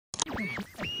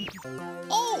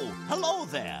Oh, hello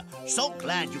there. So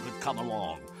glad you could come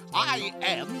along. I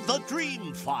am the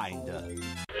Dream Finder.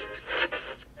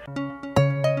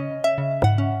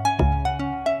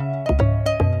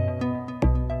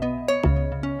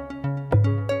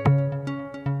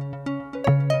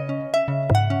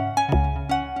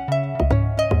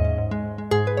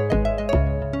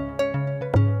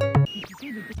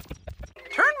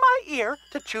 Turn my ear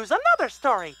to choose another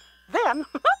story. Then,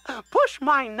 push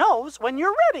my nose when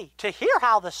you're ready. To hear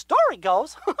how the story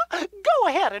goes, go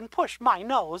ahead and push my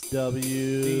nose.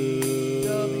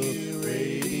 WDW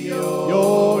Radio,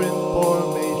 your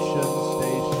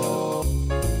information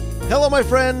station. Hello, my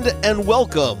friend, and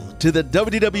welcome to the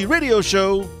WDW Radio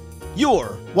Show,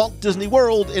 your Walt Disney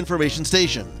World information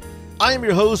station. I am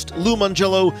your host, Lou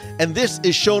Mangello, and this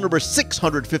is show number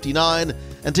 659,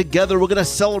 and together we're going to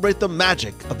celebrate the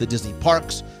magic of the Disney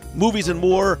parks, movies, and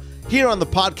more. Here on the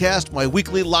podcast, my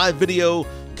weekly live video,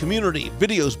 community,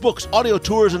 videos, books, audio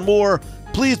tours, and more.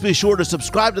 Please be sure to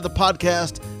subscribe to the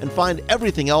podcast and find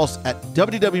everything else at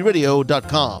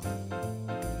WDWRadio.com.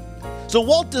 So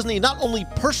Walt Disney not only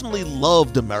personally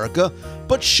loved America,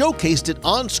 but showcased it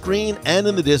on screen and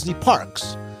in the Disney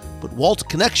parks. But Walt's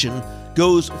connection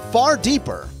goes far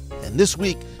deeper, and this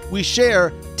week we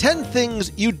share 10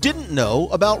 things you didn't know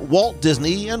about Walt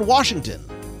Disney and Washington.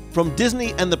 From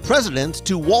Disney and the Presidents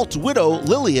to Walt's widow,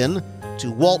 Lillian,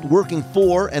 to Walt working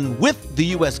for and with the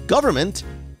U.S. government,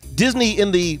 Disney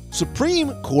in the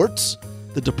Supreme Courts,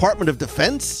 the Department of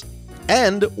Defense,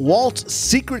 and Walt's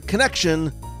secret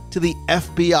connection to the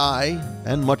FBI,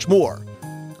 and much more.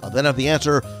 I'll then have the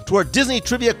answer to our Disney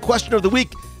Trivia Question of the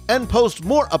Week and post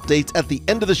more updates at the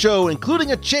end of the show,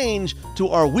 including a change to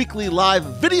our weekly live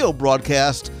video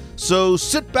broadcast. So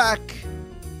sit back,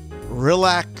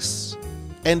 relax,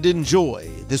 and enjoy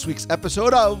this week's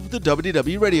episode of the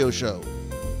WDW Radio Show.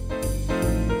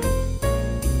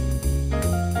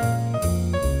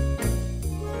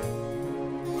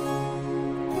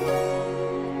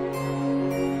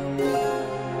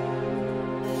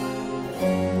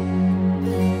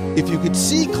 If you could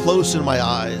see close in my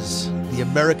eyes, the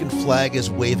American flag is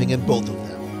waving in both of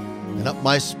them, and up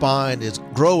my spine is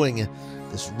growing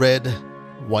this red,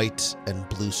 white, and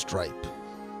blue stripe.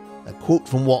 A quote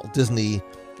from Walt Disney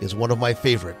is one of my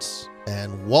favorites,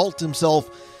 and Walt himself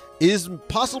is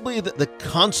possibly the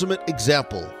consummate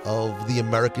example of the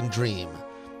American dream.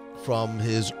 From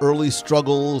his early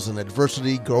struggles and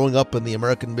adversity growing up in the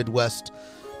American Midwest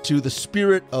to the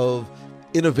spirit of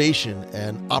innovation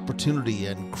and opportunity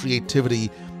and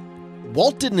creativity,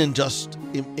 Walt didn't just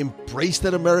embrace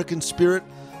that American spirit,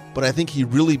 but I think he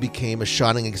really became a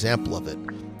shining example of it.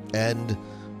 And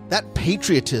that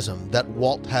patriotism that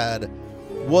Walt had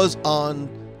was on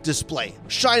display,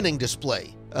 shining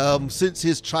display, since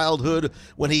his childhood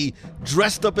when he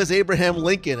dressed up as Abraham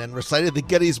Lincoln and recited the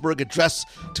Gettysburg Address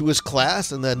to his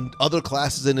class and then other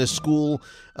classes in his school.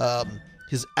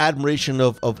 His admiration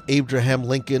of Abraham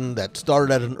Lincoln that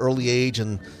started at an early age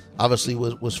and obviously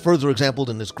was further exampled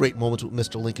in his great moments with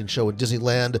Mr. Lincoln show at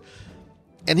Disneyland.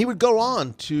 And he would go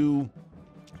on to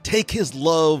take his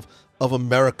love of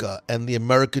America and the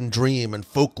American dream and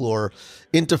folklore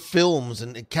into films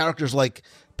and characters like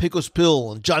Pecos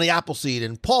Bill and Johnny Appleseed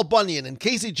and Paul Bunyan and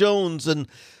Casey Jones and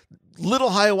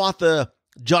Little Hiawatha,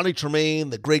 Johnny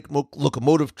Tremaine, the great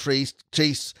locomotive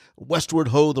chase, Westward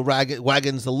Ho, the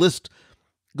wagons, the list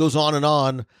goes on. And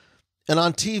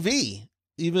on TV,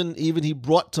 even he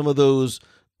brought some of those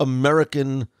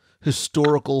American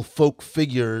historical folk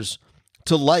figures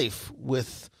to life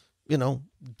with,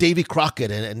 Davy Crockett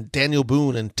and Daniel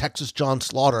Boone and Texas John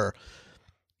Slaughter.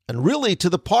 And really to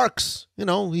the parks,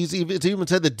 it's even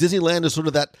said that Disneyland is sort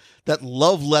of that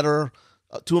love letter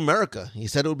to America. He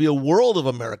said it would be a world of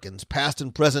Americans, past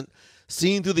and present,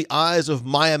 seen through the eyes of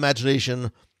my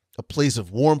imagination, a place of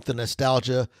warmth and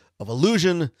nostalgia, of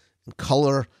illusion and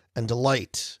color and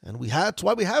delight. And that's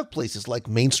why we have places like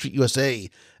Main Street USA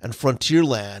and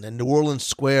Frontierland and New Orleans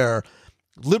Square,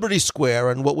 Liberty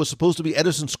Square, and what was supposed to be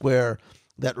Edison Square,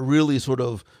 that really sort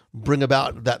of bring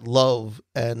about that love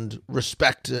and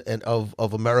respect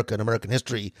of America and American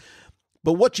history.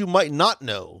 But what you might not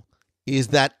know is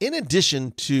that in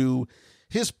addition to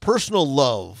his personal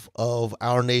love of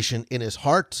our nation in his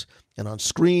heart and on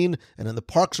screen and in the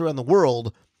parks around the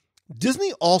world,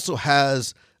 Disney also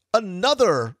has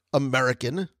another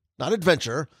American, not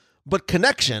adventure, but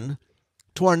connection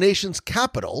to our nation's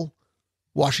capital,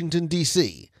 Washington,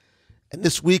 D.C. And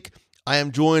this week, I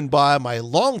am joined by my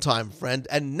longtime friend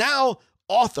and now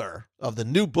author of the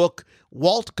new book,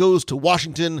 Walt Goes to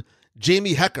Washington,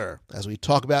 Jamie Hecker, as we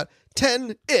talk about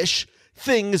 10-ish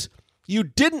things you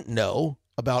didn't know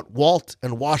about Walt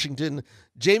and Washington.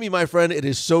 Jamie, my friend, it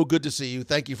is so good to see you.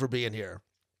 Thank you for being here.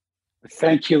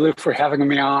 Thank you, Luke, for having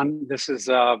me on. This has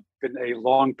been a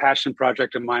long passion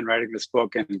project of mine, writing this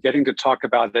book, and getting to talk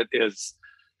about it is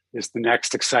the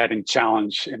next exciting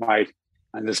challenge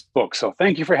in this book. So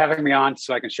thank you for having me on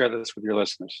so I can share this with your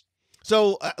listeners.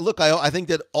 So, look, I think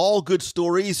that all good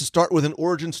stories start with an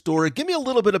origin story. Give me a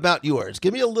little bit about yours.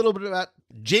 Give me a little bit about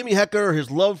Jamie Hecker, his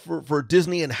love for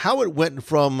Disney, and how it went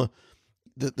from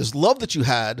this love that you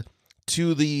had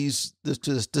to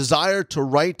this desire to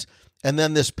write, and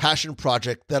then this passion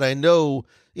project that I know,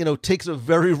 takes a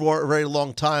very, very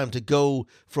long time to go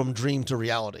from dream to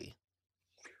reality.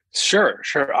 Sure.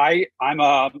 I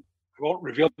won't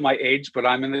reveal my age, but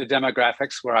I'm in the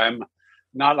demographics where I'm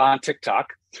not on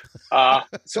TikTok.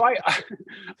 So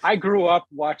I grew up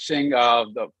watching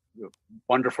the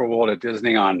Wonderful World of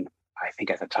Disney on, I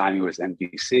think at the time it was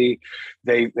NBC.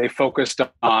 They focused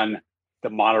on the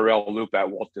monorail loop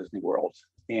at Walt Disney World.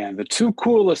 And the two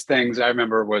coolest things I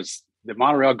remember was the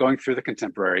monorail going through the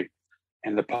Contemporary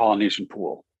and the Polynesian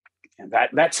pool. And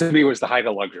that to me was the height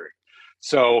of luxury.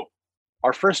 So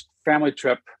our first family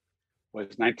trip was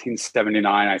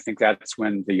 1979. I think that's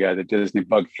when the Disney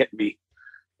bug hit me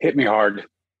hard.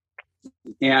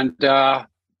 And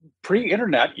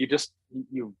pre-internet, you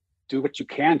do what you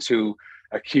can to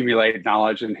accumulate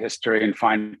knowledge and history and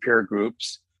find peer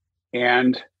groups.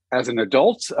 And as an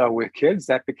adult with kids,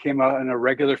 that became a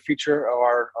regular feature of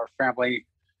our family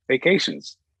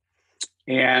vacations.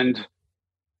 And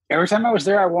every time I was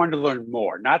there, I wanted to learn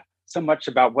more, not so much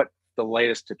about what the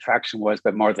latest attraction was,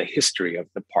 but more the history of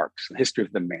the parks, the history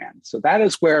of the man. So that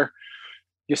is where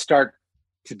you start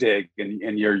to dig,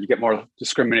 and you get more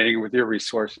discriminating with your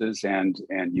resources, and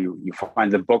you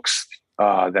find the books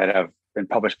that have been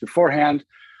published beforehand.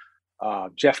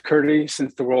 Jeff Curdy,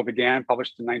 Since the World Began,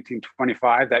 published in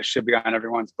 1925. That should be on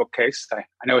everyone's bookcase. I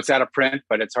know it's out of print,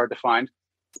 but it's hard to find.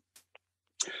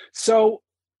 So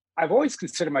I've always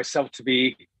considered myself to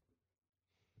be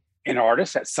an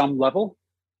artist at some level.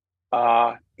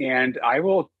 And I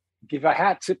will give a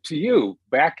hat tip to you.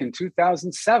 Back in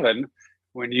 2007,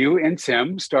 when you and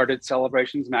Tim started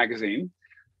Celebrations Magazine,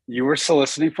 you were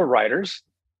soliciting for writers.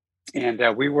 And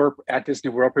we were at Disney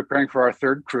World preparing for our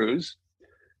third cruise.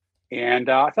 And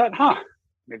I thought,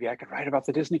 maybe I could write about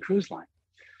the Disney Cruise Line.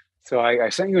 So I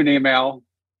sent you an email.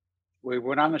 We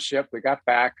went on the ship. We got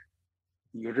back.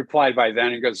 You had replied by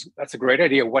then. He goes, "That's a great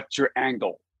idea. What's your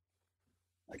angle?"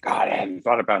 Like, God, I hadn't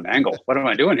thought about an angle. What am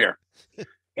I doing here?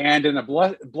 And in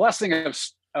the blessing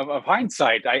of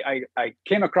hindsight, I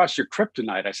came across your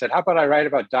kryptonite. I said, how about I write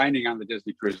about dining on the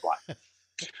Disney Cruise Line?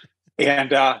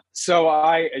 And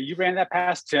so you ran that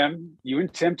past Tim. You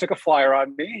and Tim took a flyer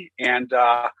on me. And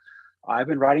I've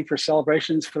been writing for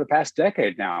Celebrations for the past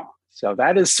decade now. So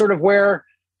that is sort of where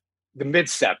the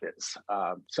mid-step is.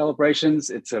 Celebrations,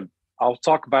 I'll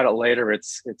talk about it later.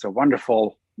 It's a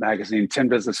wonderful magazine. Tim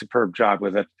does a superb job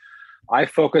with it. I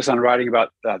focus on writing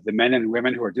about the men and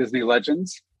women who are Disney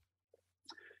legends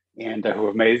and who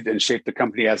have made and shaped the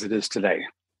company as it is today.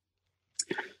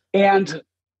 And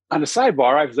on a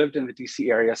sidebar, I've lived in the DC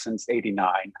area since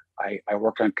 '89. I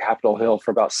worked on Capitol Hill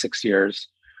for about 6 years.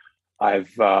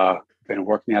 I've been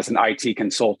working as an IT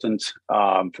consultant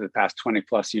for the past 20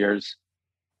 plus years.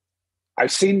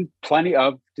 I've seen plenty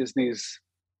of Disney's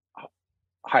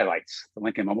highlights: the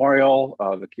Lincoln Memorial,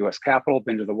 the US Capitol,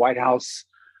 been to the White House,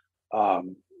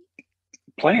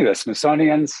 plenty of the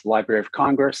Smithsonian's, Library of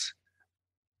Congress,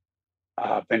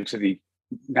 been to the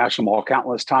National Mall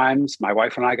countless times. My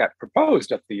wife and I got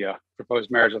proposed at the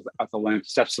proposed marriage at the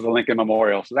steps of the Lincoln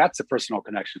Memorial. So that's a personal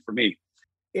connection for me.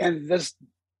 And this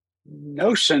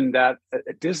notion that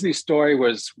a Disney story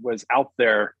was out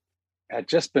there had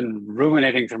just been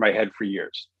ruminating through my head for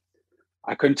years.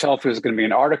 I couldn't tell if it was going to be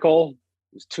an article.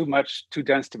 It was too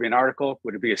dense to be an article.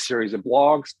 Would it be a series of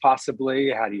blogs?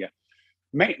 Possibly. How do you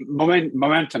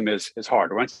momentum is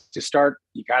hard. Once you start,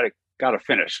 you got to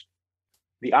finish.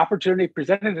 The opportunity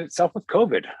presented itself with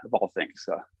COVID, of all things.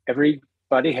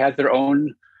 Everybody had their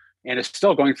own, and is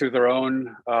still going through their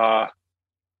own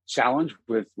challenge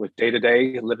with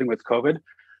day-to-day living with COVID.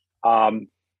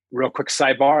 Real quick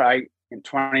sidebar: in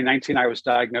 2019, I was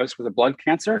diagnosed with a blood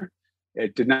cancer.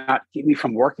 It did not keep me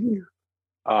from working.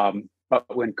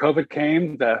 But when COVID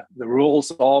came, the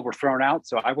rules all were thrown out.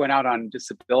 So I went out on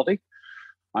disability.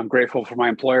 I'm grateful for my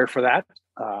employer for that.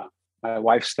 My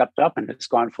wife stepped up and has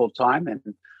gone full time. And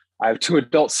I have 2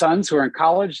 adult sons who are in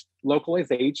college locally.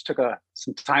 They each took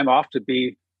some time off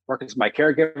to work as my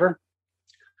caregiver.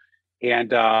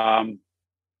 And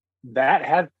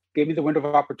that gave me the window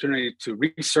of opportunity to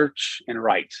research and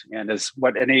write. And as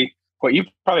what you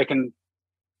probably can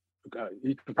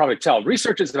you can probably tell,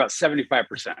 research is about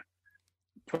 75%.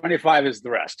 25 is the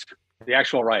rest, the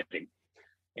actual writing.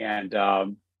 And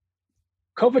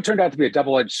COVID turned out to be a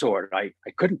double-edged sword. I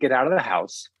couldn't get out of the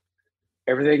house.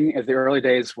 Everything in the early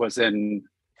days was in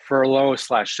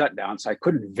furlough/shutdown, so I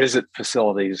couldn't visit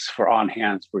facilities for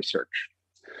on-hand research.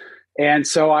 And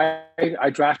so I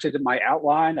drafted my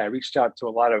outline. I reached out to a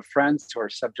lot of friends who are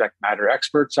subject matter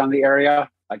experts on the area.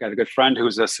 I got a good friend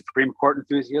who's a Supreme Court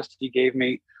enthusiast. He gave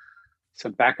me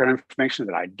some background information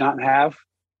that I don't have.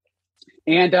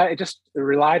 And it just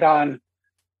relied on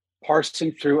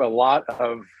parsing through a lot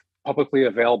of publicly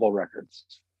available records.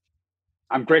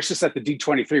 I'm gracious that the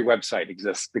D23 website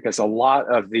exists because a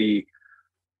lot of the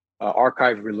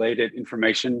archive-related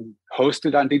information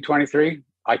hosted on D23,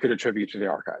 I could attribute to the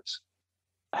archives.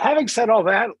 Having said all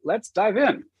that, let's dive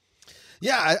in.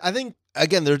 Yeah, I think,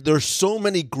 again, there's so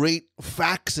many great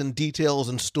facts and details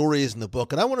and stories in the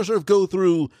book, and I want to sort of go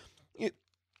through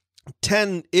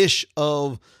 10-ish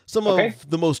of some of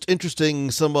the most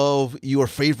interesting, some of your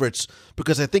favorites,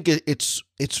 because I think it's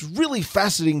really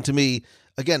fascinating to me,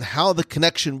 again, how the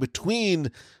connection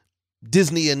between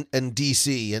Disney and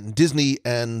DC and Disney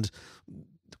and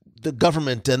the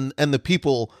government and the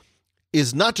people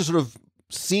is not just sort of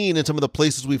seen in some of the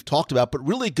places we've talked about, but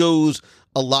really goes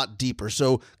a lot deeper.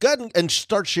 So go ahead and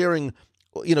start sharing,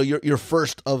 your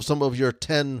first of some of your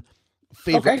 10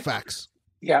 favorite facts.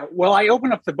 Yeah, well, I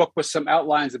open up the book with some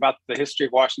outlines about the history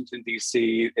of Washington,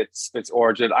 D.C., its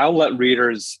origin. I'll let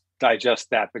readers digest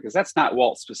that because that's not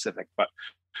Walt specific, but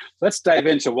let's dive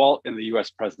into Walt and the U.S.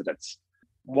 presidents.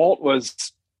 Walt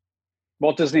was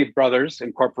Walt Disney Brothers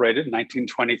Incorporated in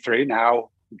 1923, now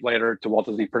later to Walt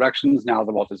Disney Productions, now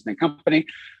the Walt Disney Company.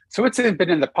 So it's been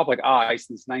in the public eye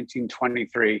since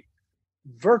 1923.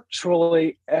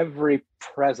 Virtually every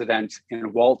president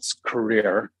in Walt's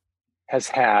career has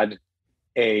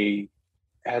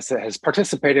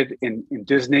participated in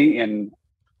Disney in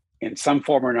some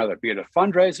form or another, be it a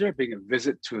fundraiser, being a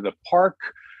visit to the park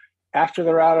after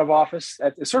they're out of office.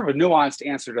 It's sort of a nuanced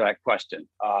answer to that question.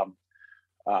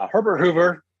 Herbert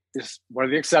Hoover is one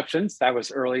of the exceptions. That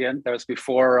was early in. That was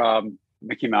before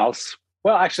Mickey Mouse.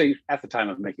 Well, actually, at the time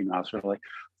of Mickey Mouse, really.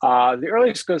 The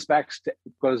earliest goes back to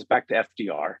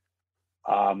FDR.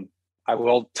 I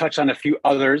will touch on a few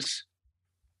others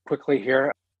quickly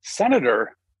here.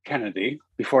 Senator Kennedy,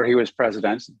 before he was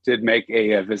president, did make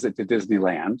a visit to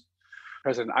Disneyland.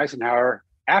 President Eisenhower,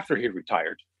 after he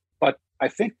retired. But I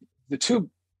think the two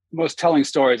most telling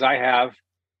stories I have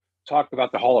talk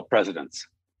about the Hall of Presidents.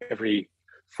 Every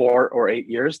 4 or 8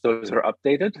 years, those are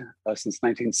updated since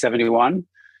 1971.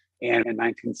 And in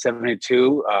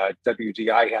 1972,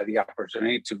 WDI had the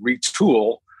opportunity to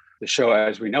retool the show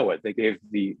as we know it. They gave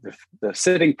the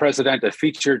sitting president a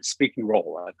featured speaking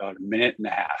role, about a minute and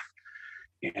a half.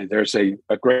 And there's a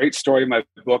great story in my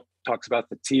book, talks about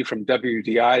the tea from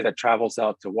WDI that travels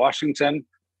out to Washington.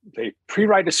 They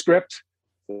pre-write a script.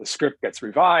 The script gets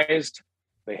revised.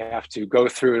 They have to go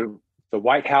through the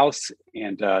White House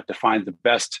and to find the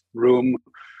best room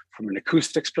from an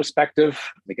acoustics perspective.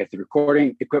 They get the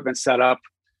recording equipment set up.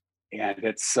 And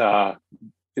it's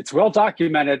well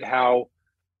documented how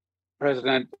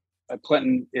President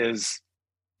Clinton is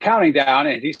counting down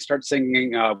and he starts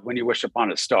singing When You Wish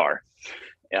Upon a Star.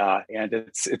 And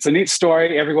it's a neat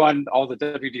story. Everyone, all the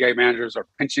WDA managers are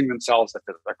pinching themselves that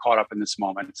they're caught up in this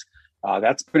moment.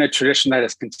 That's been a tradition that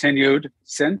has continued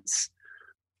since.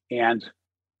 And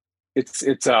it's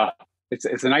a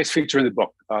nice feature in the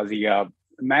book. The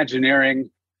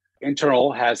Imagineering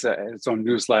Internal has its own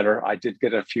newsletter. I did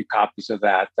get a few copies of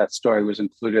that. That story was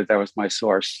included. That was my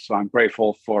source. So I'm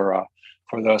grateful for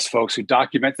those folks who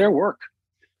document their work,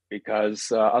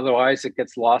 because otherwise it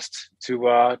gets lost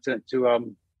to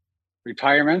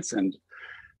retirements and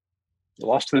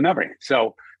lost to the memory.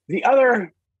 So the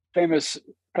other famous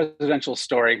presidential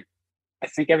story, I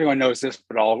think everyone knows this,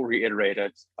 but I'll reiterate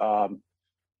it.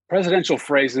 Presidential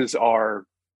phrases are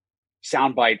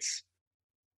sound bites,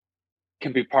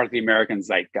 can be part of the American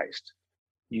zeitgeist.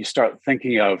 You start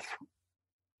thinking of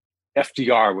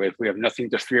FDR with, "We have nothing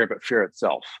to fear but fear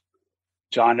itself."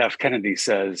 John F. Kennedy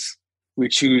says, "We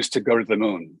choose to go to the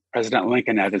moon." President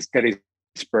Lincoln at his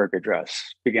Gettysburg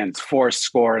address begins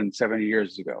 70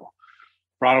 years ago.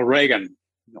 Ronald Reagan,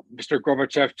 Mr.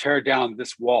 Gorbachev, tear down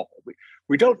this wall.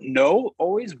 We don't know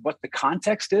always what the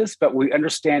context is, but we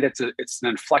understand it's an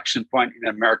inflection point in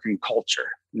American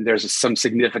culture. And there's some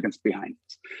significance behind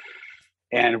it.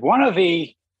 And one of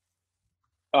the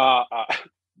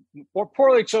more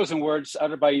poorly chosen words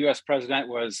uttered by a U.S. president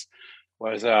was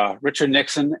Richard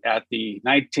Nixon at the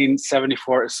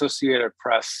 1974 Associated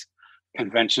Press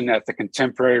convention at the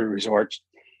Contemporary Resort.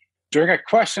 during a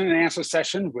question and answer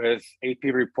session with AP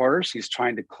reporters, he's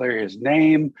trying to clear his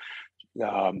name.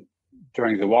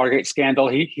 During the Watergate scandal,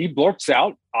 he blurts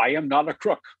out, "I am not a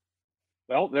crook."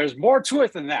 Well, there's more to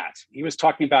it than that. He was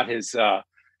talking about his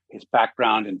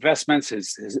background investments,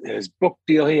 his book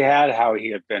deal he had, how he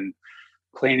had been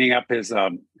cleaning up his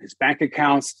bank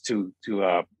accounts to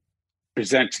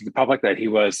present to the public that he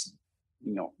was,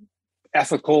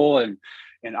 ethical and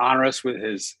honest with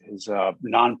his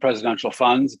non-presidential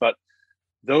funds. But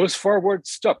those 4 words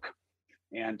stuck,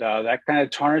 and that kind of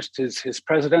tarnished his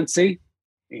presidency.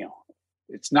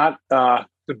 It's not the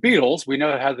Beatles. We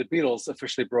know how the Beatles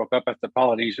officially broke up at the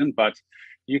Polynesian, but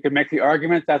you can make the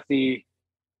argument that the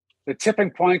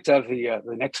tipping point of the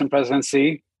Nixon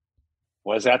presidency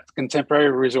was at the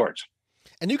Contemporary Resort.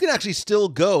 And you can actually still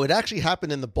go. It actually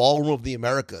happened in the Ballroom of the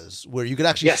Americas, where you could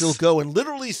actually still go and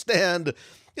literally stand.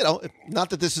 Not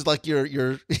that this is like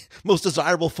your most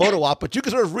desirable photo op, but you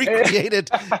can sort of recreate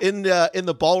it in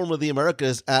the Ballroom of the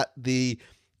Americas at the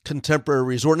Contemporary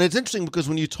Resort. And it's interesting because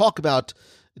when you talk about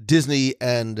Disney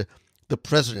and the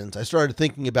president, I started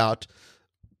thinking about,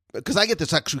 because I get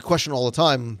this actually question all the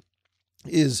time,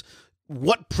 is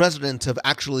what presidents have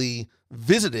actually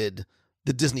visited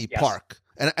the Disney park?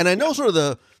 And I know sort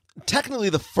of technically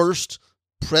the first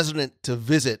president to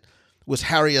visit was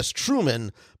Harry S.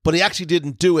 Truman, but he actually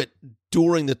didn't do it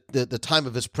during the time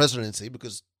of his presidency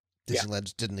because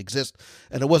Disneyland didn't exist.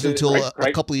 And it wasn't until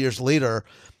a couple of years later.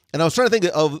 And I was trying to think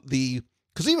of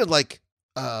because even like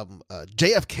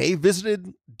JFK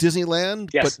visited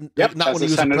Disneyland, but not when he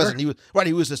was a president.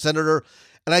 He was a senator.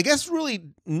 And I guess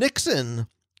really Nixon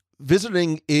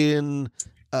visiting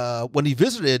when he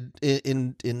visited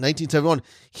in 1971,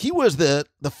 he was the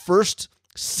first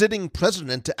sitting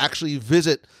president to actually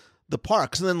visit the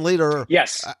parks. And then later,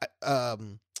 I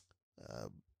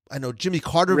know Jimmy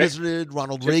Carter visited,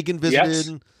 Ronald Reagan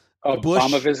visited.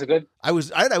 Obama Bush visited. I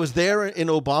was there in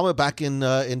Obama back in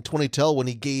 2010 when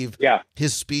he gave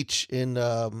his speech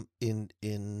on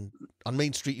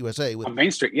Main Street, USA.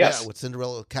 With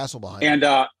Cinderella Castle behind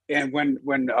him. And when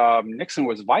Nixon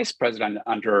was vice president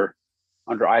under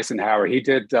Eisenhower, he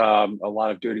did a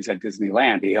lot of duties at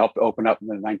Disneyland. He helped open up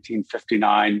the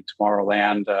 1959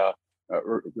 Tomorrowland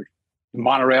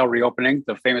monorail reopening,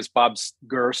 the famous Bob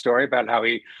Gurr story about how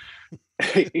he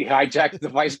hijacked the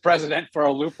vice president for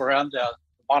a loop around the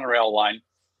monorail line.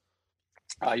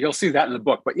 You'll see that in the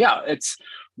book. But it's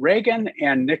Reagan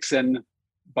and Nixon,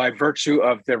 by virtue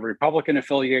of their Republican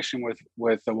affiliation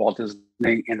with Walt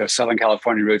Disney and their Southern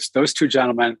California roots. Those two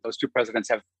presidents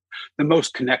have the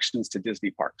most connections to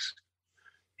Disney parks.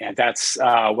 And that's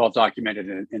well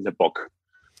documented in the book.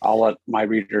 I'll let my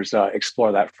readers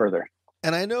explore that further.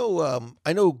 And I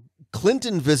know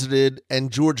Clinton visited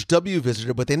and George W.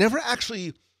 visited, but they never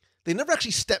actually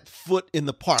stepped foot in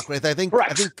the park, right? I think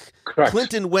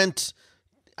Clinton went.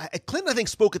 Clinton, I think,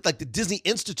 spoke at like the Disney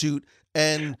Institute,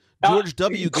 and George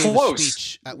W. gave a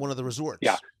speech at one of the resorts.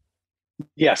 Yeah.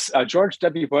 Yes, George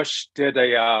W. Bush did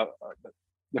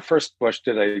the first Bush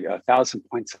did a 1,000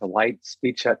 Points of Light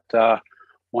speech at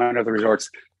one of the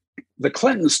resorts. The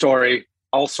Clinton story,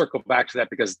 I'll circle back to that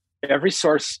because every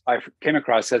source I came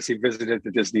across says he visited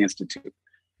the Disney Institute,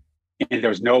 and there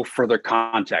was no further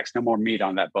context, no more meat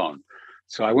on that bone.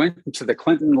 So I went to the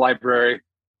Clinton Library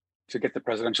to get the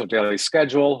presidential daily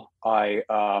schedule. I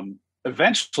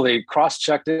eventually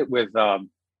cross-checked it with the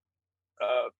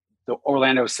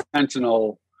Orlando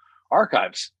Sentinel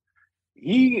archives.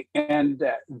 He and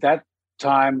that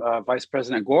time Vice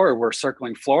President Gore were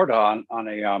circling Florida on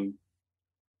a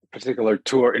particular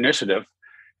tour initiative,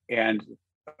 and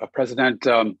President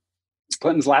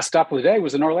Clinton's last stop of the day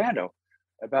was in Orlando.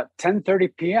 About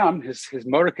 10:30 p.m., his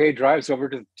motorcade drives over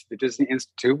to the Disney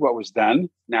Institute, what was then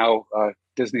now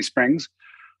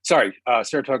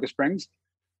Saratoga Springs,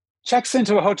 checks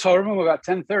into a hotel room about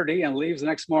 10:30 and leaves the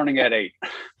next morning at 8.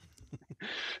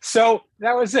 So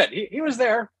that was it. He was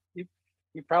there.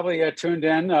 He probably tuned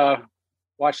in,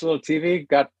 watched a little TV,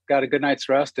 got a good night's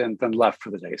rest, and then left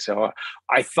for the day. So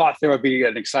I thought there would be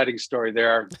an exciting story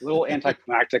there, a little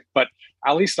anticlimactic, but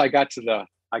at least I got to the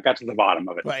bottom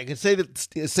of it. Right, I can say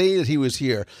that he was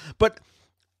here, but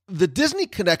the Disney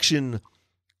connection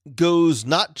goes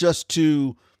not just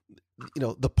to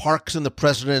the parks and the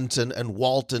presidents and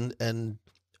Walt and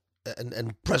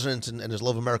presidents and his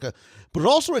love of America, but it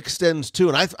also extends to,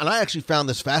 and I actually found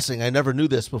this fascinating. I never knew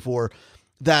this before,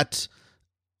 that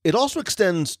it also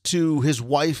extends to his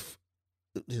wife,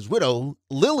 his widow,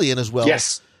 Lillian, as well.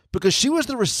 Yes. Because she was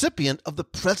the recipient of the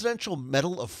Presidential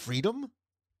Medal of Freedom.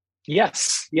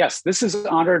 Yes. This is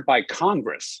honored by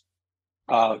Congress.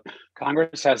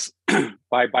 Congress has,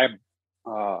 by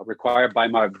required by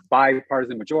my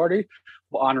bipartisan majority,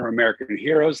 will honor American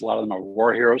heroes. A lot of them are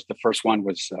war heroes. The first one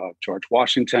was George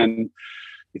Washington.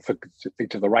 You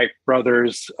think to the Wright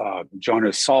brothers,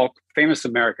 Jonas Salk, famous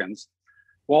Americans.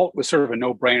 Walt was sort of a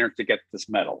no-brainer to get this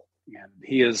medal. And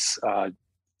he is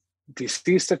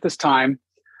deceased at this time.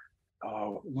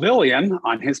 Lillian,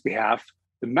 on his behalf,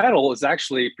 the medal is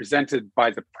actually presented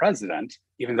by the president,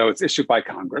 even though it's issued by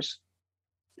Congress.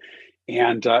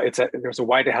 And there's a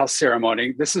White House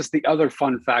ceremony. This is the other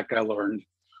fun fact I learned.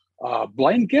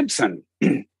 Blaine Gibson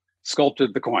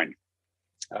sculpted the coin.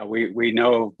 We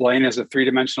know Blaine is a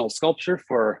three-dimensional sculptor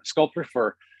for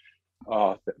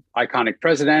iconic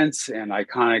presidents and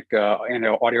iconic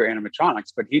audio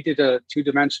animatronics, but he did a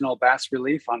two-dimensional bas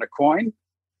relief on a coin.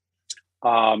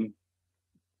 I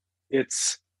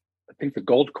think the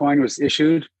gold coin was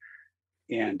issued,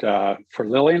 and for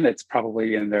Lillian, it's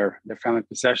probably in their family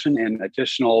possession, and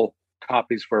additional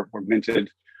copies were minted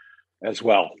as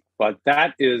well. But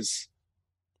that is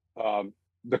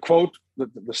the quote,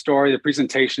 the story, the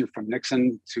presentation from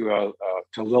Nixon to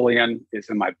Lillian is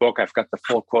in my book. I've got the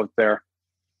full quote there.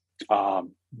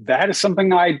 That is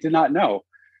something I did not know.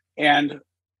 And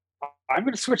I'm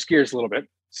going to switch gears a little bit.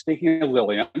 Speaking of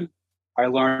Lillian, I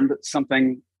learned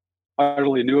something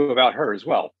utterly new about her as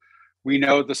well. We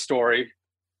know the story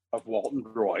of Walt and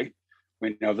Roy.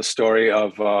 We know the story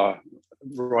of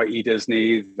Roy E.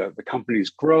 Disney, the company's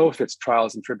growth, its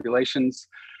trials and tribulations.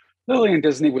 Lillian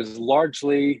Disney was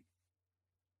largely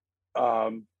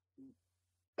part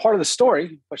of the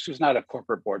story, but she was not a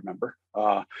corporate board member.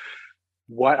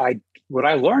 What I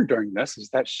learned during this is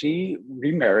that she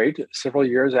remarried several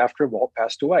years after Walt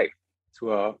passed away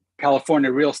to a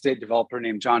California real estate developer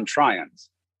named John Tryons.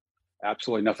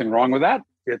 Absolutely nothing wrong with that.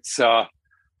 It's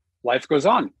life goes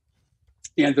on.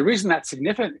 And the reason that's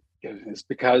significant is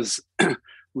because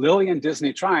Lillian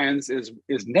Disney Tryons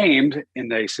is named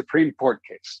in a Supreme Court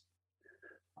case.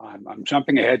 I'm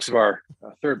jumping ahead to our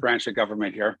third branch of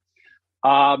government here.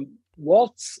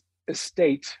 Walt's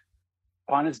estate,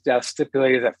 upon his death,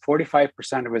 stipulated that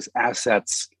 45% of his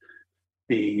assets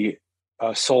be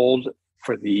sold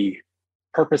for the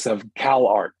purpose of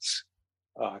CalArts.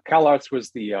 CalArts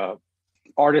was the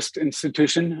artist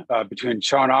institution between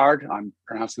Chouinard, I'm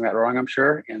pronouncing that wrong, I'm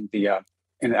sure, and the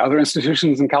other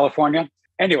institutions in California.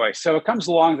 Anyway, so it comes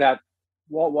along that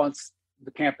Walt wants the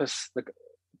campus to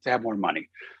have more money.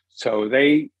 So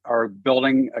they are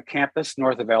building a campus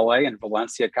north of LA in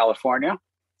Valencia, California.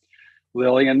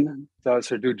 Lillian does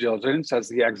her due diligence as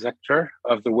the executor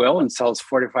of the will and sells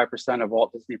 45% of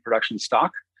Walt Disney Production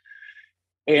stock.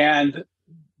 And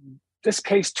this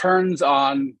case turns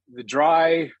on the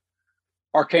dry,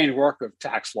 arcane work of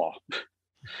tax law.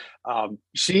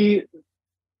 She,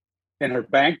 in her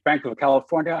Bank of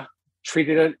California,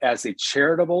 treated it as a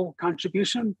charitable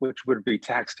contribution, which would be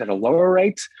taxed at a lower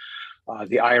rate.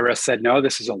 The IRS said, no,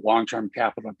 this is a long-term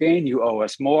capital gain. You owe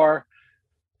us more.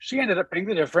 She ended up paying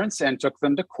the difference and took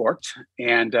them to court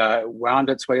and wound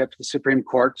its way up to the Supreme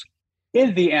Court.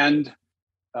 In the end,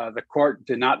 the court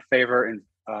did not favor in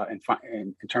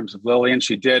terms of Lillian.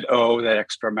 She did owe that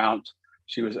extra amount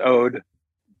she was owed.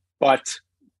 But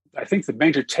I think the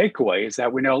major takeaway is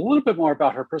that we know a little bit more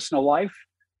about her personal life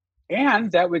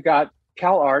and that we got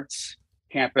CalArts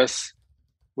campus,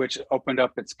 which opened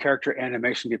up its character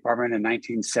animation department in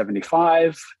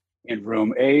 1975 in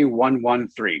room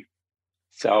A113.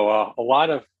 So a lot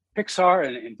of Pixar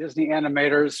and Disney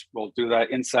animators will do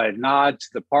that inside nod to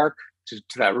the park, to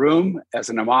that room as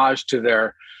an homage to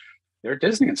their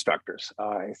Disney instructors.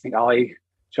 I think Ollie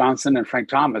Johnson and Frank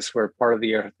Thomas were part of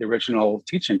the original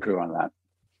teaching crew on that.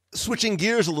 Switching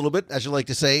gears a little bit, as you like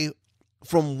to say,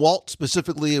 from Walt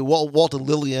specifically, Walt and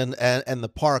Lillian and the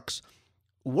parks,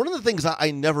 one of the things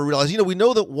I never realized, we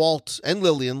know that Walt and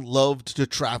Lillian loved to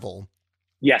travel.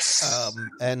 Yes.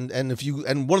 And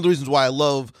one of the reasons why I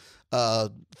love,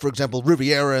 for example,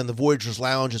 Riviera and the Voyager's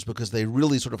Lounge is because they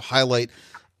really sort of highlight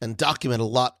and document a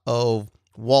lot of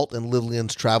Walt and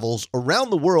Lillian's travels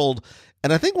around the world.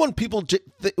 And I think one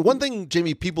thing,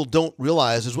 Jamie, people don't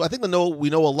realize is I think we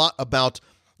know a lot about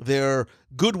their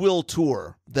Goodwill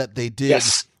tour that they did.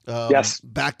 Yes.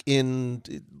 Back in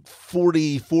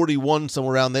 41,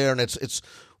 somewhere around there. And it's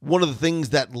one of the things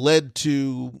that led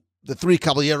to the Three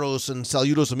Caballeros and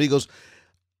Saludos Amigos.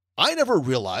 I never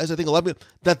realized, I think a lot of people,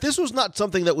 that this was not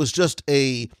something that was just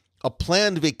a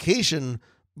planned vacation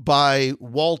by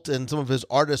Walt and some of his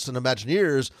artists and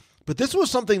Imagineers, but this was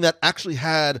something that actually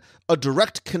had a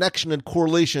direct connection and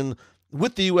correlation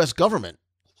with the U.S. government.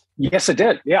 Yes, it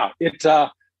did. Yeah.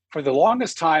 For the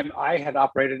longest time, I had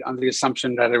operated under the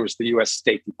assumption that it was the U.S.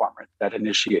 State Department that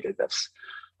initiated this.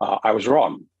 I was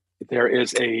wrong. there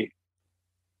is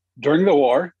during the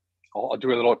war, I'll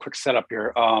do a little quick setup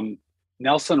here.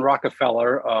 Nelson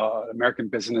Rockefeller, American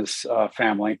business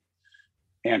family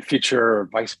and future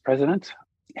vice president,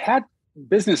 had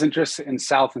business interests in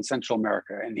South and Central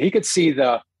America. And he could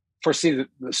foresee the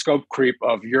scope creep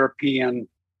of European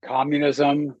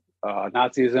communism,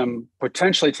 Nazism,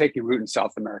 potentially taking root in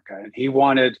South America. And he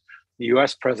wanted the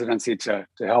US presidency to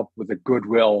help with the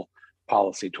goodwill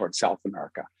policy towards South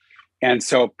America. And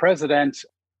so President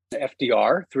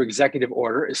FDR, through executive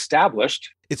order, established.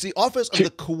 It's the Office of the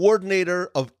Coordinator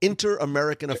of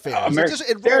Inter-American Affairs.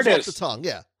 It there rolls it off is. the tongue,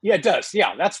 yeah. Yeah, it does.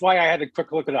 Yeah, that's why I had to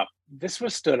quick look it up. This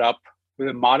was stood up with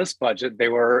a modest budget. They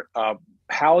were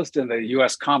housed in the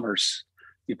U.S. Commerce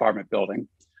Department building.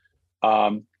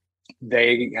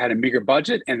 They had a meager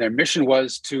budget, and their mission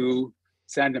was to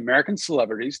send American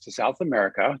celebrities to South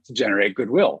America to generate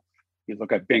goodwill. You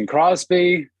look at Bing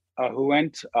Crosby, who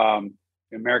went,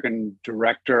 American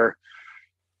director,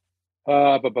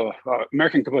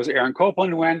 American composer Aaron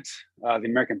Copland went, the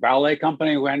American Ballet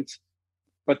Company went,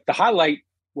 but the highlight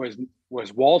was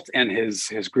Walt and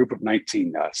his group of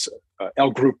 19,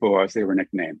 El Grupo, as they were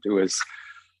nicknamed. It was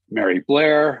Mary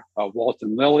Blair, Walt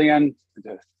and Lillian,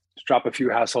 to drop a few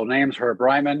household names, Herb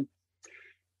Ryman,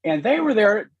 and they were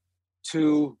there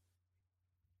to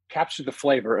capture the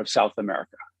flavor of South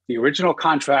America. The original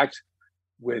contract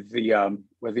with the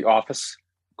office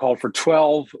called for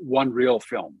 12 one-reel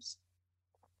films.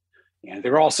 And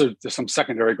there were also some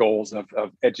secondary goals of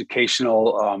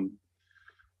educational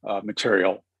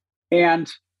material.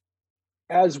 And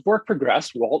as work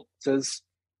progressed, Walt says,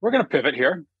 we're going to pivot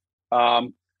here.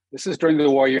 This is during the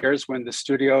war years when the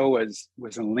studio was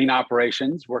in lean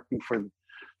operations, working for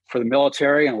the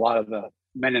military, and a lot of the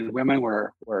men and women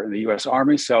were in the U.S.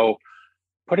 Army. So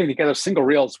putting together single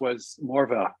reels was more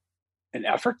of an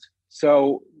effort.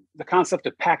 So the concept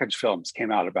of package films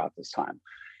came out about this time.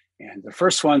 And the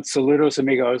first one, Saludos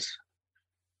Amigos,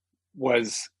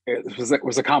 was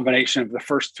a combination of the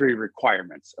first three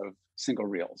requirements of single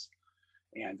reels.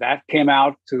 And that came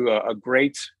out to a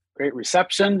great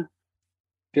reception.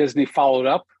 Disney followed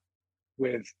up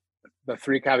with The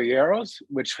Three Caballeros,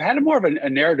 which had more of a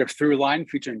narrative through line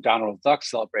featuring Donald Duck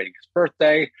celebrating his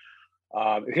birthday.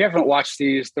 If you haven't watched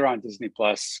these, they're on Disney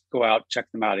Plus. Go out, check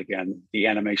them out again. The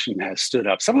animation has stood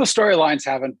up. Some of the storylines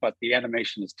haven't, but the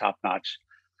animation is top notch.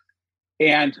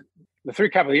 And The Three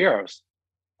Caballeros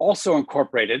also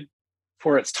incorporated,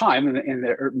 for its time in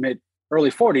the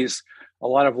early 40s, a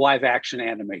lot of live action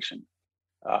animation.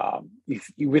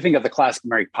 We think of the classic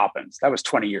Mary Poppins. That was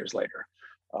 20 years later.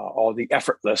 All the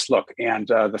effortless look, and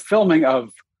the filming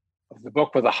of the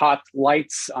book with the hot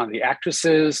lights on the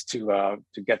actresses to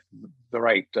get the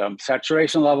right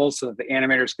saturation levels so that the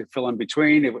animators could fill in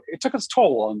between. It took its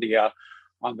toll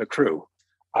on the crew.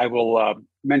 I will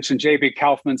mention J.B.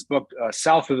 Kaufman's book,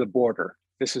 South of the Border.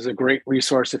 This is a great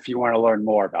resource if you want to learn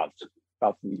more about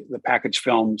the package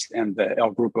films and the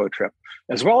El Grupo trip,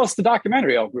 as well as the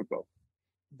documentary El Grupo.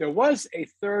 There was a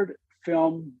third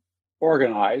film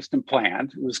organized and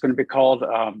planned. It was going to be called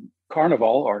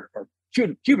Carnival or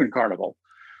Cuban Carnival.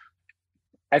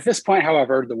 At this point,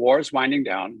 however, the war is winding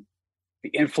down. The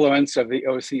influence of the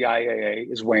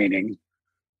OCIAA is waning.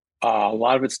 A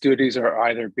lot of its duties are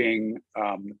either being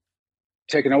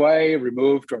taken away,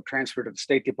 removed, or transferred to the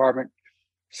State Department.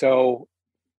 So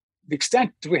the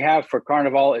extent we have for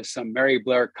Carnival is some Mary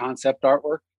Blair concept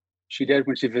artwork she did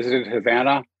when she visited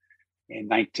Havana in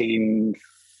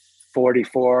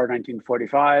 1944,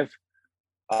 1945.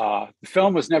 The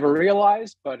film was never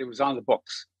realized, but it was on the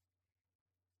books.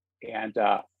 And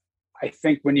I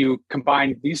think when you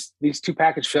combine these two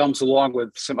package films along with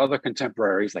some other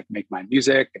contemporaries like Make My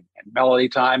Music and Melody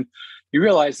Time, you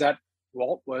realize that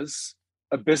Walt was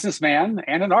a businessman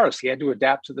and an artist. He had to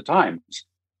adapt to the times.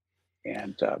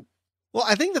 And well,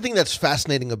 I think the thing that's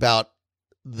fascinating about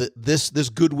this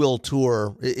Goodwill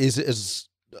tour is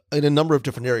in a number of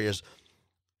different areas.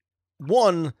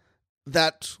 One,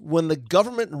 that when the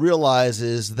government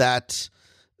realizes that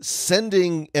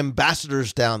sending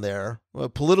ambassadors down there,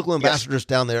 political ambassadors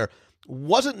down there,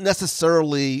 wasn't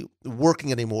necessarily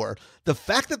working anymore, the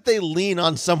fact that they lean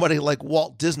on somebody like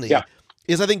Walt Disney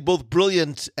is, I think, both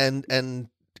brilliant and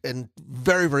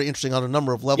very, very interesting on a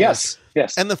number of levels.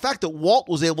 Yes. And the fact that Walt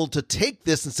was able to take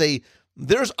this and say,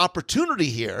 there's opportunity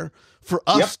here for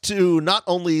us to not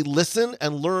only listen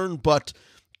and learn, but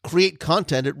create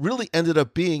content. It really ended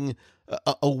up being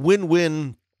a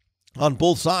win-win on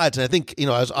both sides. And I think,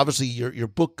 as obviously your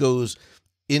book goes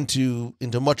into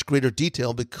much greater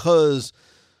detail, because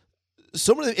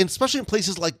so many, especially in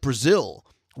places like Brazil,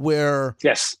 where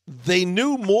Yes. they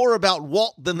knew more about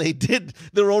Walt than they did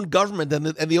their own government and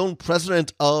the own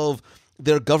president of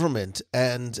their government.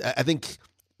 And I think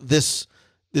this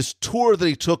tour that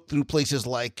he took through places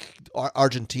like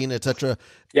Argentina, etc.,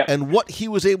 and what he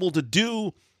was able to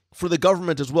do for the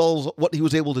government as well as what he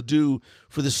was able to do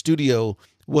for the studio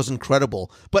was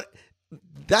incredible. But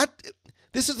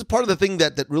this is part of the thing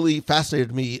that really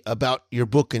fascinated me about your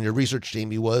book and your research,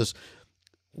 Jamie, was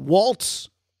Walt's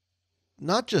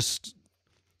not just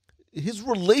his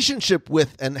relationship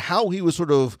with and how he was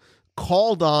sort of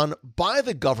called on by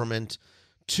the government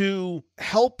to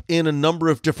help in a number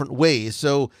of different ways.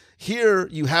 So here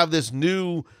you have this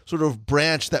new sort of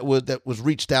branch that was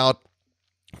reached out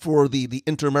for the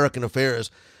Inter-American Affairs,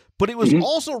 but it was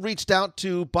also reached out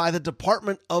to by the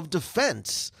Department of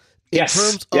Defense in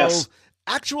terms of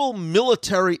actual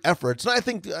military efforts. And I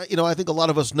think I think a lot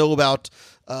of us know about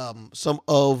some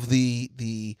of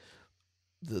the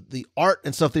art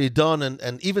and stuff that he'd done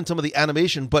and even some of the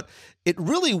animation, but it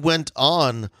really went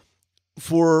on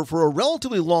for a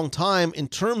relatively long time in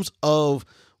terms of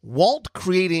Walt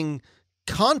creating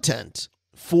content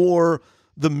for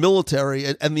the military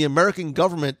and the American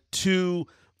government to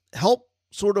help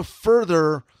sort of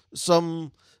further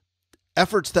some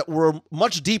efforts that were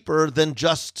much deeper than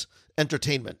just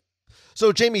entertainment.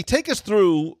 So Jamie, briefly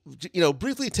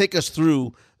take us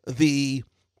through the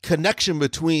connection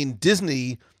between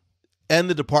Disney and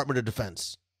the Department of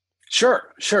Defense.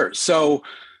 Sure. So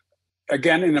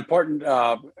again, an important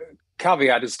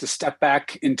caveat is to step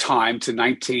back in time to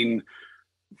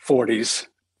 1940s.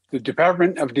 The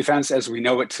Department of Defense, as we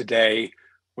know it today,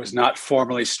 was not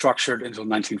formally structured until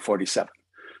 1947.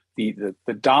 The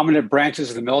dominant branches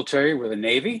of the military were the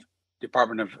Navy,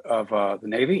 Department of the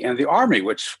Navy, and the Army,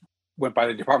 which went by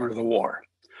the Department of the War.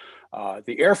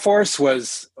 The Air Force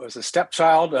was a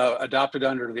stepchild adopted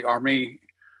under the Army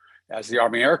as the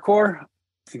Army Air Corps.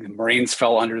 I think the Marines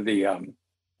fell under the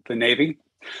Navy.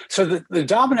 So the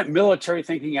dominant military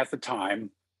thinking at the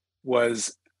time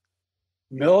was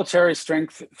military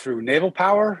strength through naval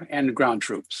power and ground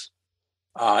troops.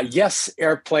 Yes,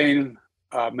 airplane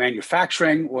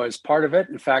manufacturing was part of it.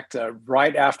 In fact,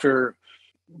 right after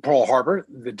Pearl Harbor,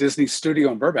 the Disney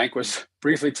studio in Burbank was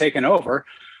briefly taken over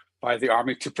by the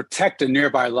Army to protect a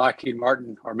nearby Lockheed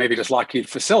Martin, or maybe just Lockheed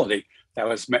facility that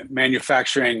was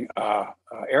manufacturing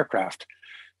aircraft.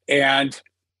 And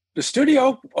the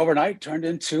studio overnight turned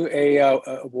into a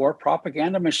war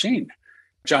propaganda machine.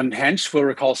 John Hench will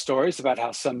recall stories about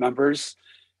how some members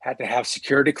had to have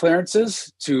security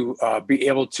clearances to be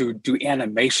able to do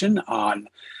animation on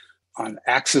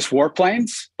Axis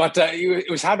warplanes. But it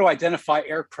was how to identify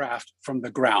aircraft from the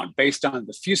ground based on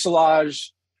the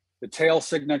fuselage, the tail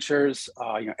signatures,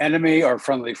 enemy or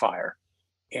friendly fire.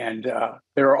 And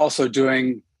they were also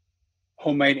doing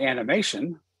homemade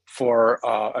animation for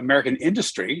American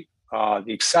industry, the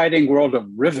exciting world of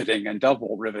riveting and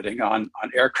double riveting on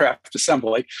aircraft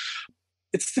assembly.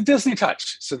 It's the Disney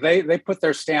touch. So they put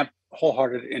their stamp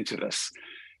wholehearted into this.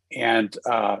 And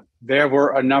there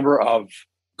were a number of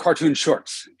cartoon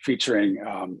shorts featuring,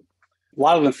 a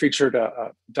lot of them featured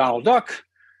Donald Duck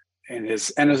and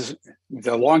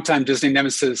the longtime Disney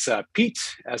nemesis, Pete,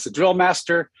 as the drill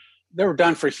master. They were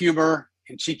done for humor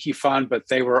and cheeky fun, but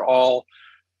they were all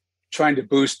trying to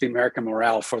boost the American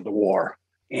morale for the war.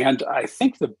 And I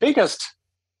think the biggest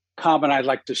comment I'd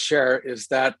like to share is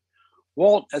that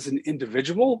Walt, as an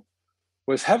individual,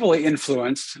 was heavily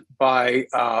influenced by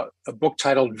a book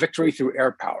titled Victory Through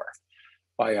Air Power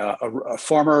by a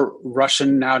former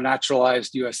Russian, now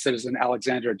naturalized U.S. citizen,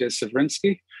 Alexander de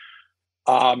Sevrinsky.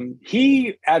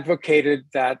 He advocated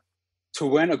that to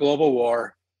win a global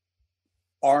war,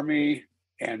 Army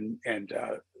and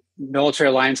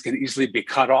military lines can easily be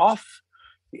cut off.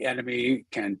 The enemy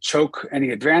can choke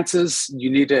any advances. You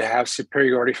need to have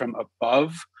superiority from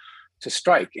above to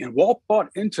strike. And Walt bought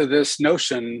into this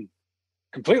notion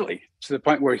completely to the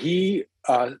point where he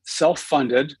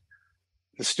self-funded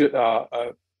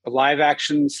a live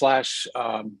action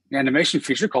 / animation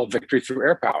feature called Victory Through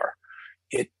Air Power.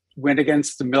 It went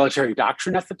against the military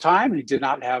doctrine at the time. He did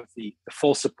not have the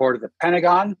full support of the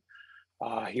Pentagon.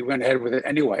 He went ahead with it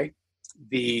anyway.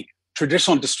 The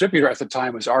traditional distributor at the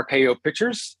time was RKO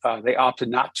Pictures. They opted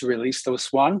not to release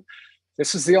this one.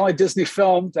 This is the only Disney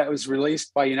film that was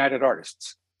released by United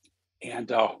Artists.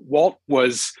 And Walt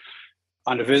was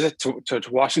on a visit to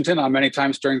Washington many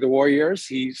times during the war years.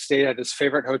 He stayed at his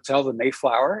favorite hotel, the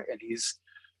Mayflower, and he's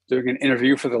doing an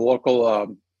interview for the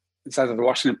local, it's either the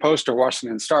Washington Post or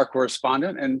Washington Star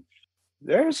correspondent. And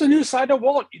there's a new side of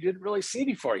Walt you didn't really see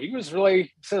before. He was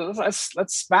really said, let's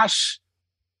smash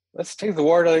let's take the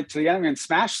war to the enemy and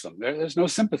smash them. There's no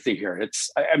sympathy here.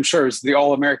 I'm sure it's the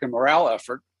all-American morale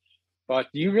effort, but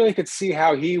you really could see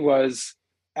how he was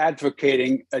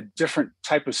advocating a different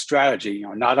type of strategy,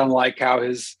 not unlike how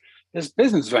his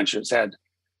business ventures had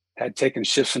taken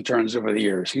shifts and turns over the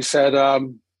years. He said,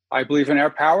 I believe in air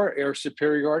power, air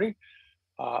superiority.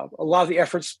 A lot of the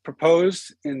efforts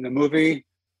proposed in the movie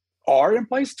are in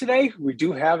place today. We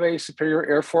do have a superior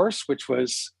air force, which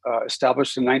was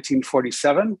established in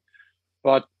 1947.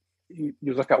 But you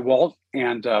look at Walt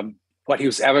and what he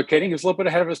was advocating, he was a little bit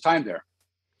ahead of his time there.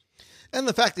 And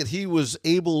the fact that he was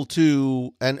able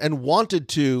to and wanted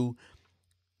to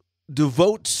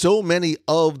devote so many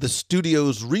of the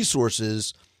studio's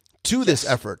resources to this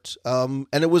effort. And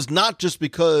it was not just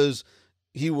because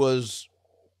he was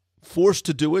forced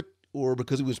to do it or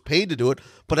because he was paid to do it,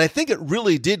 but I think it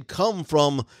really did come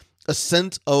from a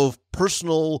sense of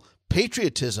personal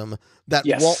patriotism that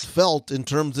Walt felt in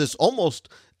terms of this almost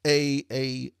a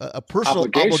personal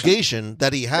obligation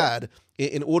that he had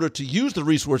in order to use the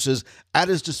resources at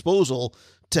his disposal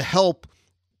to help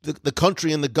the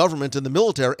country and the government and the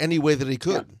military any way that he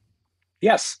could. Yeah.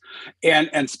 Yes.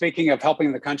 And speaking of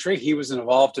helping the country, he was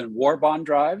involved in war bond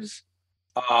drives.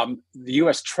 The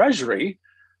U.S. Treasury,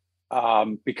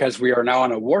 because we are now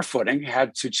on a war footing,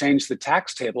 had to change the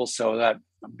tax table so that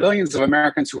billions of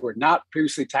Americans who were not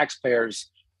previously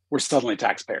taxpayers were suddenly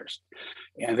taxpayers.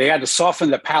 And they had to soften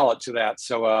the palate to that.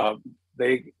 So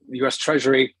the U.S.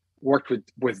 Treasury worked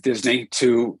with Disney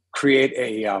to create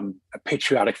a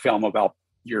patriotic film about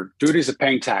your duties of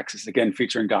paying taxes, again,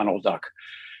 featuring Donald Duck.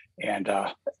 And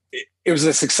it was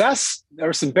a success. There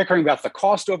was some bickering about the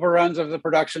cost overruns of the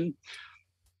production.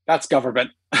 That's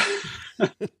government.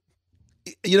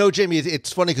 Jamie,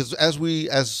 it's funny because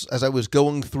as I was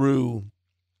going through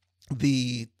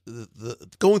the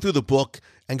book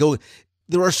and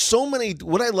there are so many.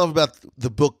 What I love about the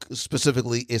book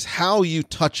specifically is how you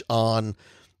touch on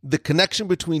the connection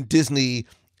between Disney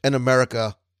and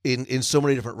America in so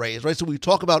many different ways, right? So we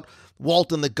talk about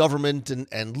Walt and the government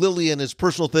and Lillian, his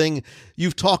personal thing.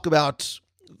 You've talked about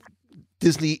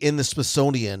Disney in the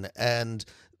Smithsonian and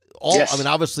all. Yes. I mean,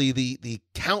 obviously the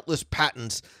countless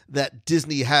patents that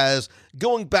Disney has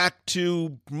going back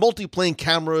to multiplane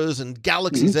cameras and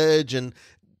Galaxy's Edge and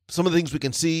some of the things we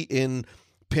can see in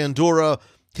Pandora.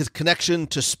 His connection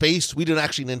to space. We did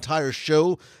actually an entire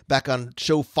show back on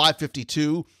show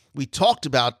 552. We talked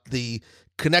about the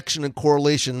connection and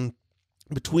correlation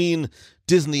between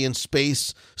Disney and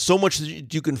space, so much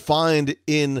that you can find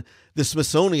in the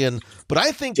Smithsonian. But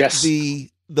I think the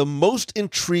most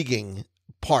intriguing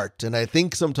part, and I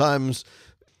think sometimes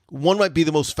one might be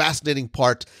the most fascinating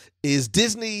part, is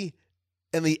Disney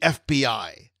and the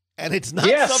FBI. And it's not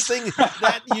something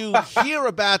that you hear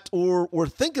about or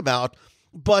think about,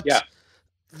 but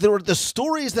there are the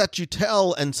stories that you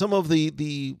tell and some of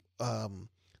the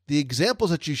examples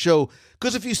that you show.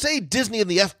 Because if you say Disney and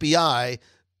the FBI,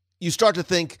 you start to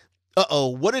think,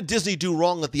 what did Disney do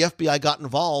wrong that the FBI got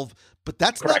involved? But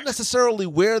that's not necessarily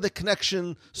where the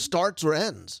connection starts or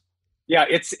ends. Yeah,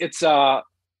 it's a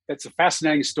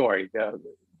fascinating story. The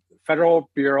Federal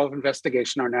Bureau of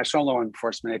Investigation, our national law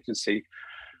enforcement agency,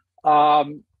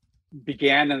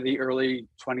 began in the early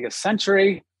 20th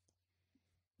century.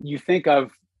 You think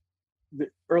of the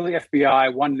early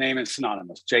FBI, one name is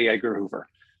synonymous, J. Edgar Hoover.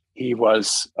 He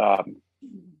was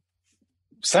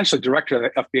essentially director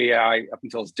of the FBI up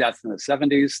until his death in the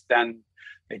 70s. Then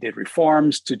they did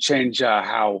reforms to change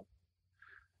how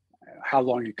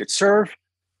long you could serve.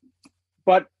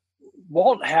 But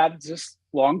Walt had this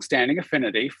long-standing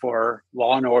affinity for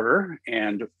law and order,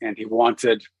 and he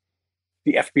wanted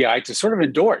the FBI to sort of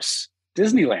endorse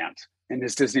Disneyland and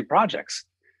his Disney projects.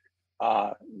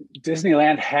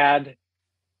 Disneyland had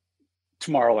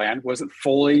Tomorrowland, wasn't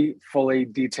fully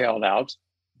detailed out.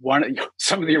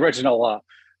 Some of the original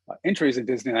entries in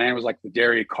Disneyland was like the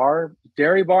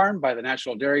Dairy Barn by the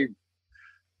National Dairy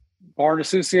Barn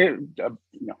Association.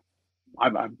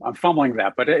 I'm fumbling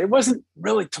that, but it wasn't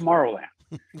really Tomorrowland.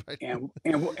 Right. And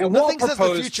nothing Walt says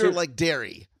proposed the future like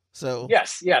dairy. So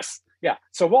yes.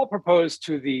 So Walt proposed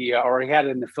to or he had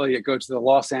an affiliate go to the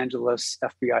Los Angeles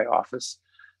FBI office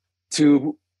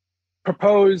to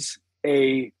propose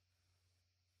an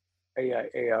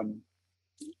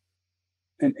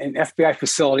FBI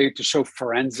facility to show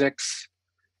forensics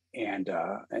and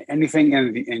anything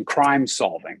in crime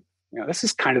solving. This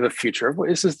is kind of the future.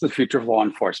 This is the future of law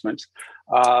enforcement.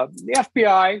 The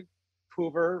FBI,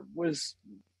 Hoover was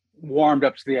warmed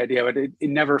up to the idea, but it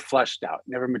never fleshed out,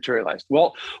 never materialized.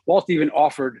 Walt even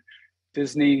offered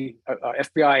Disney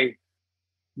FBI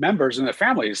members and their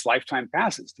families lifetime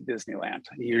passes to Disneyland.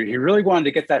 He really wanted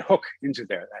to get that hook into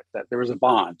there, that there was a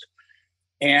bond.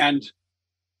 And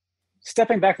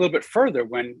stepping back a little bit further,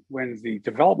 when the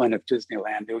development of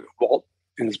Disneyland, Walt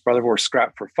and his brother were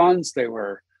scrapped for funds. They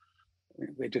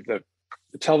did the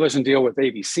television deal with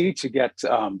ABC to get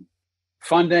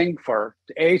funding for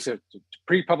to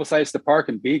pre-publicize the park,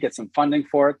 and B, get some funding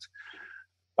for it.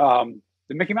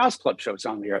 The Mickey Mouse Club show's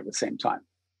on the air at the same time.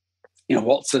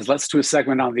 Walt says, let's do a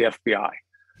segment on the FBI.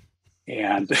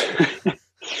 And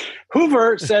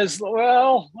Hoover says,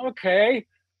 well, okay.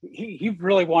 He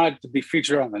really wanted to be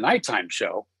featured on the nighttime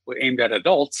show aimed at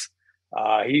adults.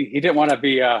 He didn't want to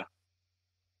be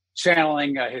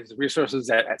channeling his resources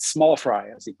at small fry,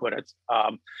 as he put it.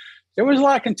 There was a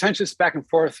lot of contentious back and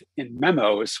forth in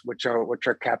memos, which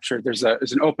are captured. There's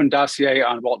an open dossier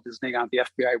on Walt Disney on the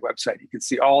FBI website. You can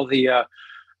see all the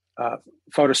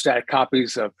photostatic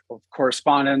copies of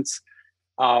correspondence.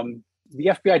 The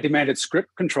FBI demanded script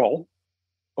control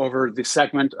over the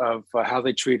segment of how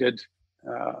they treated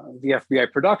the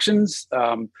FBI productions.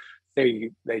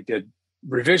 They did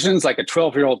revisions, like a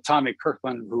 12-year-old Tommy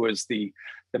Kirkland, who was the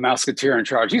Mouseketeer in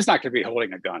charge. He's not going to be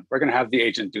holding a gun. We're going to have the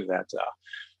agent do that.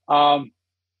 And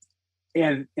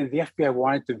the FBI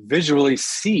wanted to visually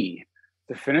see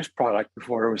the finished product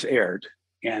before it was aired.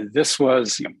 And this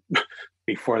was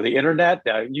before the internet.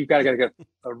 You got to get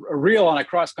a reel on a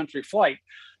cross-country flight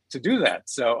to do that.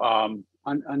 So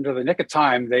under the nick of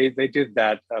time, they did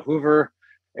that. Hoover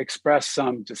expressed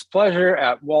some displeasure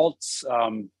at Walt's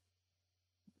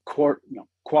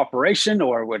cooperation,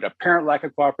 or with apparent lack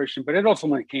of cooperation, but it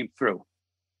ultimately came through.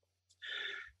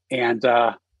 And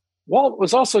Walt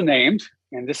was also named,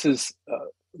 and this is a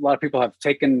lot of people have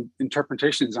taken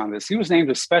interpretations on this. He was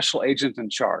named a special agent in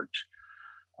charge.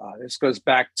 This goes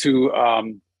back to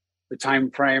the time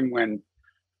frame when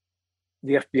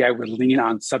the FBI would lean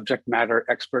on subject matter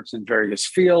experts in various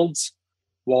fields.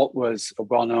 Walt was a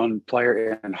well-known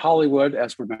player in Hollywood,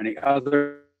 as were many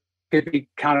others. Could be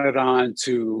counted on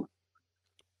to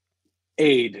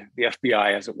aid the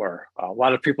FBI, as it were. A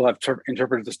lot of people have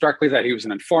interpreted this directly, that he was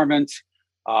an informant.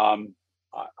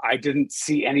 I didn't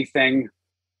see anything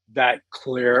that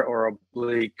clear or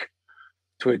oblique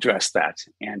to address that.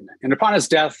 And upon his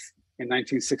death in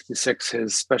 1966,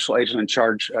 his special agent in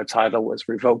charge title was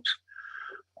revoked.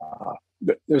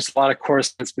 There's a lot of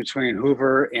correspondence between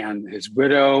Hoover and his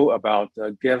widow about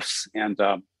gifts and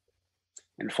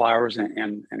flowers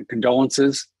and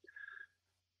condolences.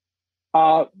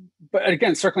 But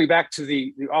again, circling back to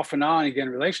the off and on again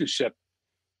relationship,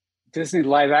 Disney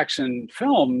live action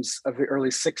films of the early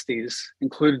 60s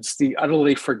includes the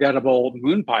utterly forgettable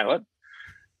Moon Pilot,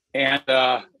 and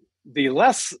the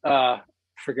less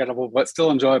forgettable but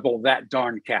still enjoyable That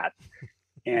Darn Cat.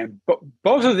 And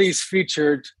both of these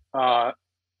featured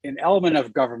an element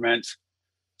of government,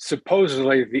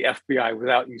 supposedly the FBI,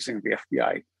 without using the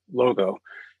FBI logo,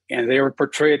 and they were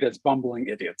portrayed as bumbling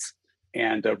idiots.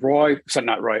 And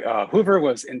Hoover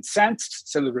was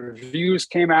incensed. So the reviews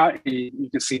came out. You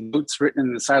can see notes written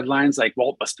in the sidelines like,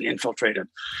 Walt must be infiltrated.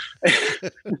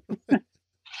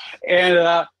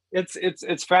 And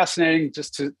it's fascinating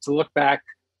just to look back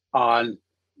on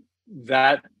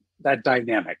that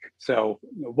dynamic. So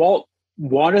Walt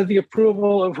wanted the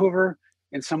approval of Hoover.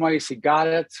 In some ways, he got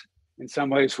it. In some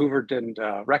ways, Hoover didn't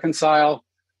reconcile.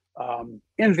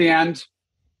 In the end,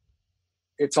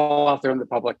 it's all out there in the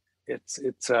public. It's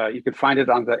you can find it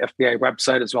on the FBI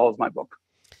website as well as my book.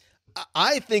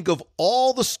 I think of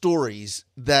all the stories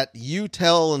that you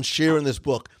tell and share in this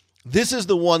book, this is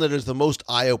the one that is the most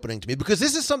eye-opening to me, because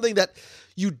this is something that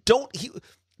you don't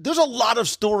there's a lot of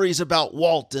stories about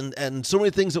Walt and so many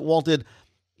things that Walt did.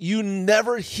 You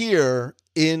never hear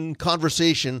in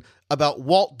conversation about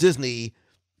Walt Disney,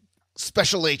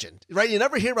 special agent, right? You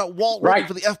never hear about Walt working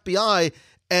for the FBI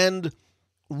and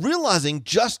realizing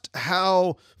just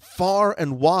how far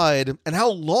and wide and how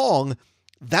long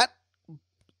that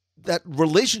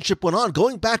relationship went on,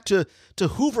 going back to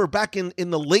Hoover back in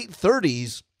the late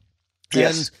 30s.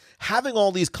 Yes. And having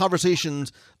all these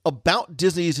conversations about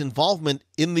Disney's involvement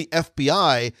in the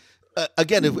FBI.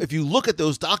 Again, if you look at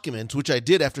those documents, which I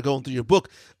did after going through your book,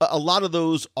 a lot of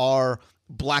those are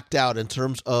blacked out in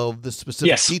terms of the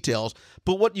specific details.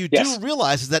 But what you do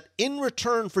realize is that in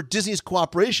return for Disney's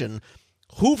cooperation,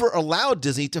 Hoover allowed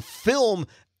Disney to film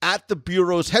at the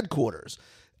Bureau's headquarters.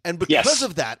 And because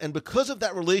of that, and because of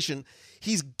that relation,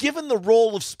 he's given the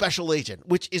role of special agent,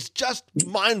 which is just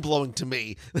mind-blowing to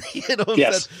me.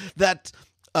 That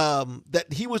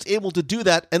he was able to do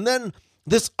that. And then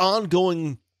this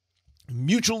ongoing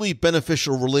mutually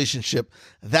beneficial relationship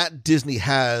that Disney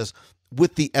has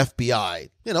with the FBI.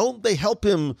 You know, they help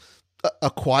him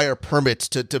acquire permits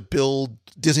to build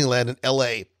Disneyland in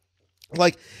LA.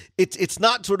 Like, it's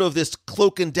not sort of this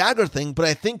cloak and dagger thing, but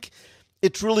I think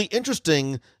it's really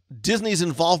interesting, Disney's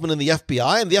involvement in the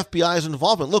FBI and the FBI's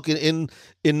involvement. Look, in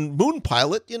Moon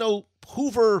Pilot, you know,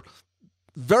 Hoover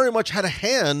very much had a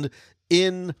hand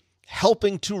in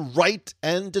helping to write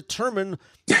and determine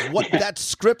what that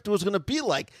script was going to be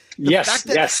like. The fact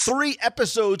that 3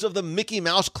 episodes of the Mickey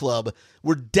Mouse Club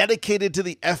were dedicated to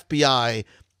the FBI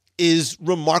is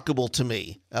remarkable to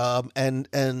me.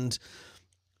 And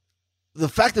the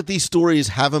fact that these stories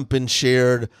haven't been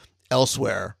shared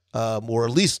elsewhere, or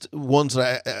at least ones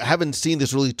that I haven't seen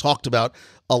this really talked about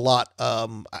a lot,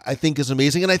 I think is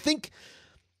amazing. And I think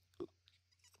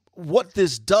what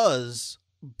this does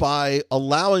by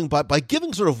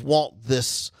giving sort of Walt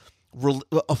this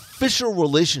official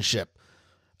relationship,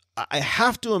 I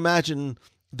have to imagine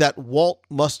that Walt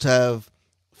must have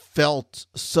felt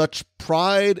such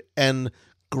pride and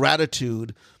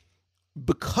gratitude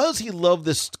because he loved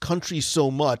this country so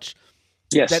much.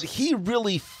 Yes. That he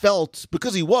really felt,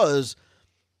 because he was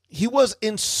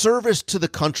in service to the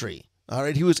country. All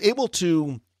right. He was able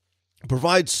to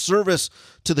provide service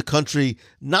to the country,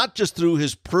 not just through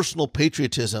his personal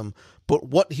patriotism, but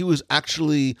what he was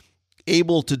actually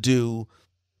able to do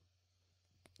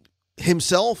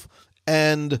himself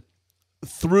and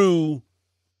through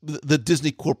the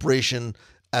Disney Corporation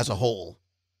as a whole.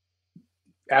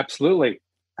 Absolutely.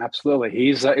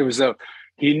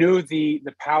 He knew the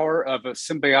power of a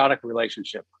symbiotic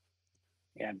relationship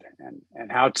and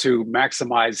how to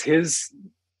maximize his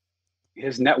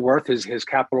net worth, his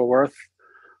capital worth,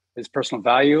 his personal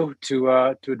value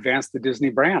to advance the Disney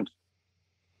brand.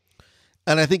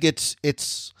 And I think it's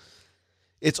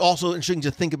also interesting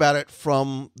to think about it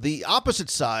from the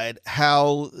opposite side,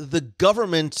 how the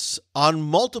governments on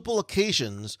multiple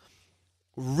occasions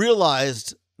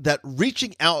realized that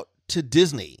reaching out to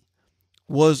Disney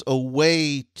was a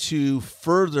way to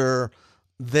further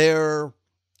their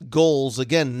goals,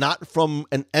 again, not from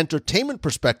an entertainment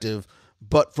perspective,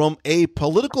 but from a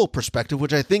political perspective,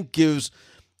 which I think gives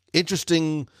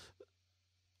interesting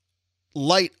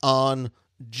light on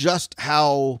just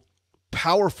how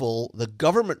powerful the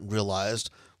government realized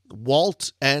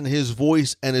Walt and his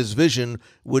voice and his vision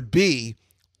would be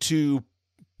to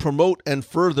promote and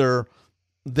further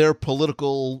their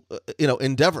political,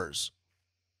 endeavors.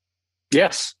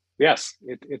 Yes.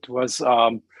 It was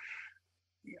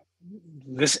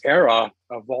this era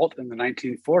of Walt in the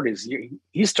 1940s.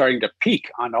 He's starting to peak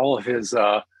on all of his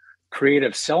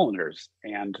creative cylinders,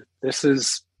 and this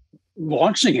is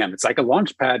launching him. It's like a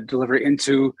launch pad delivery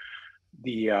into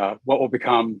the what will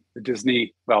become the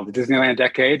Disneyland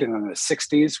decade, and in the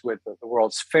 60s with the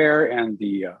World's Fair and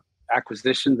the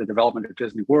acquisition, the development of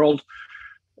Disney World.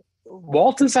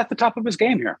 Walt is at the top of his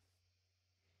game here.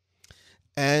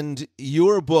 And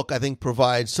your book, I think,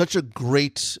 provides such a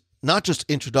great, not just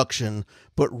introduction,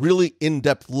 but really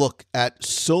in-depth look at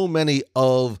so many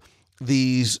of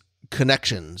these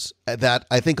connections that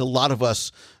I think a lot of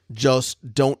us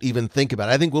just don't even think about.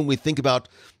 I think when we think about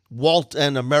Walt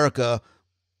and America,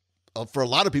 for a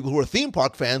lot of people who are theme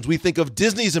park fans, we think of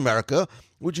Disney's America,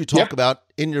 which you talk about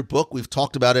in your book. We've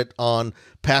talked about it on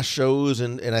past shows,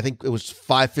 and I think it was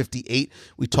 558.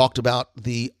 We talked about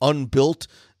the unbuilt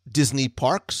Disney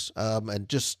parks, and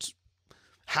just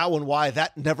how and why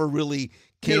that never really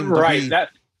came to be.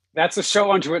 That's a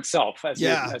show unto itself, as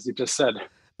you just said.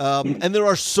 And there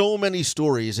are so many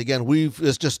stories. Again, we've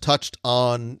just touched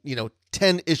on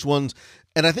 10-ish ones,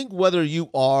 and I think whether you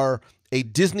are a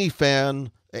Disney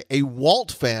fan, a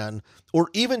Walt fan, or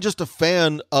even just a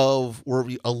fan of, or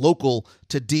a local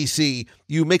to DC,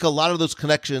 you make a lot of those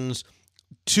connections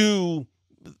to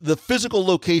the physical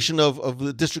location of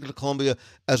the District of Columbia,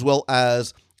 as well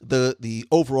as the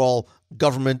overall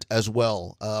government as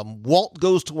well. Walt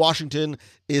Goes to Washington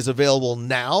is available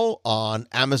now on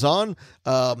Amazon.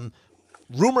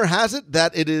 Rumor has it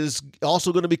that it is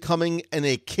also going to be coming in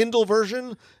a Kindle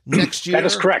version next year. That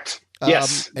is correct.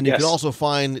 Yes. And you can also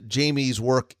find Jamie's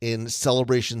work in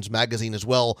Celebrations magazine as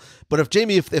well. But if they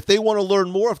want to learn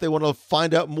more, if they want to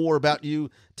find out more about you,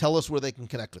 tell us where they can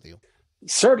connect with you.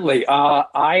 Certainly.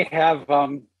 I have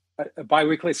a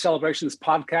biweekly Celebrations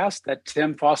podcast that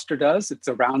Tim Foster does. It's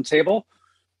a roundtable.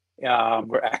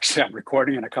 I'm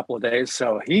recording in a couple of days.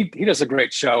 So he does a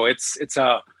great show. It's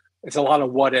a lot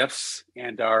of what ifs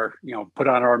and put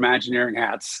on our Imagineering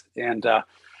hats, and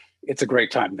it's a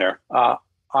great time there.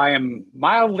 I am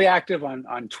mildly active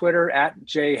on Twitter at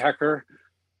jhecker.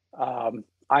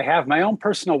 I have my own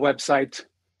personal website,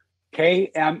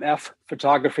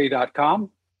 kmfphotography.com.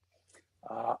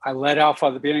 I led off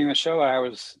at the beginning of the show. I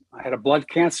had a blood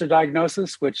cancer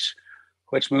diagnosis, which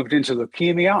moved into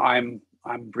leukemia.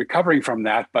 I'm recovering from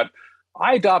that, but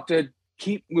I adopted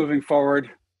 "keep moving forward"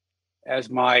 as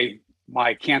my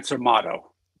cancer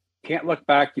motto. Can't look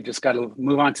back. You just got to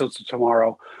move on till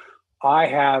tomorrow. I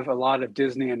have a lot of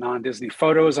Disney and non-Disney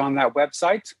photos on that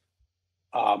website.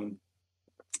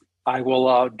 I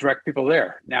will direct people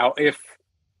there. Now, if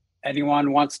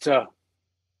anyone wants to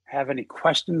have any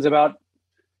questions about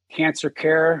cancer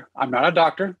care, I'm not a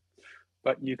doctor,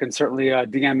 but you can certainly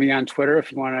DM me on Twitter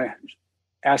if you want to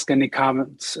ask any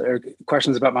comments or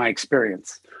questions about my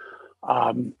experience.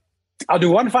 I'll do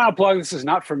one final plug. This is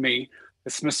not for me. The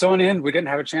Smithsonian, we didn't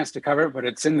have a chance to cover it, but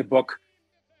it's in the book.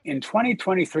 In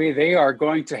 2023, they are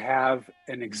going to have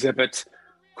an exhibit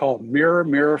called Mirror,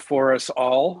 Mirror for Us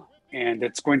All, and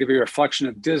it's going to be a reflection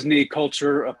of Disney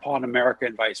culture upon America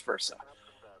and vice versa.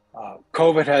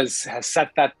 COVID has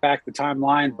set that back, the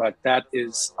timeline, but that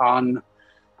is on,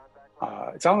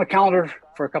 it's on the calendar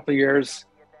for a couple of years.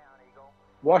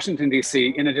 Washington,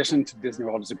 D.C., in addition to Disney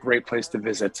World, is a great place to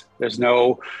visit. There's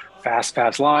no fast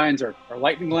pass lines or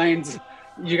lightning lanes.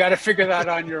 You got to figure that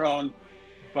on your own.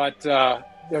 But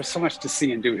there's so much to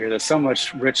see and do here. There's so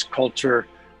much rich culture.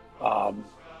 Come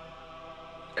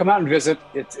out and visit.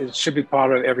 It should be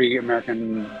part of every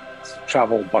American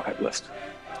travel bucket list.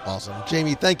 Awesome.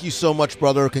 Jamie, thank you so much,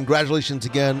 brother. Congratulations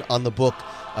again on the book.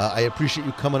 I appreciate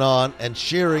you coming on and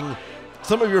sharing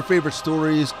some of your favorite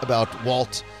stories about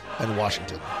Walt and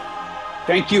Washington.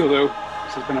 Thank you, Lou.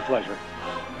 This has been a pleasure.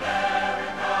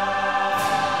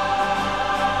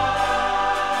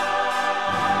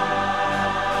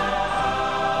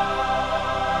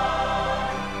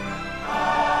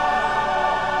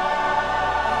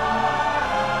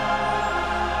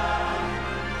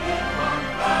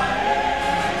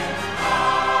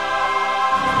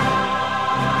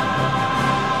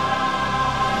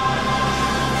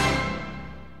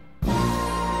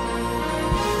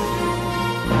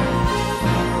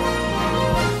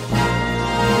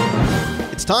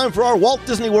 Time for our Walt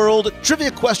Disney World Trivia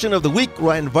Question of the Week,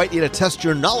 where I invite you to test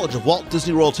your knowledge of Walt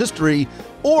Disney World's history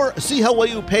or see how well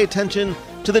you pay attention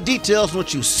to the details in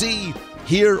what you see,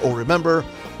 hear, or remember.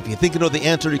 If you think you know the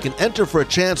answer, you can enter for a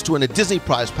chance to win a Disney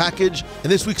prize package.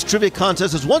 And this week's trivia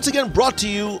contest is once again brought to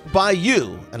you by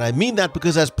you. And I mean that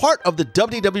because as part of the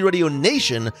WDW Radio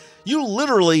Nation, you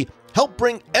literally help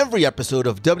bring every episode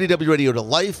of WDW Radio to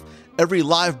life. Every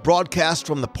live broadcast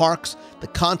from the parks, the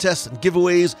contests and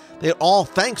giveaways, they're all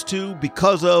thanks to,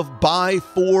 because of, by,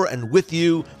 for, and with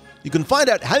you. You can find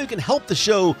out how you can help the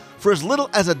show for as little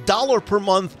as $1 per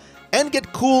month and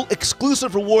get cool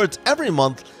exclusive rewards every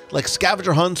month like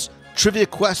scavenger hunts, trivia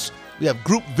quests. We have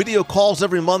group video calls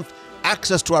every month,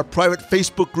 access to our private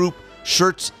Facebook group,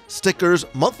 shirts, stickers,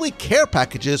 monthly care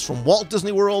packages from Walt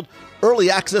Disney World, early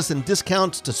access and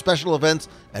discounts to special events,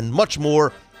 and much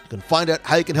more. You can find out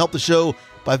how you can help the show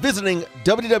by visiting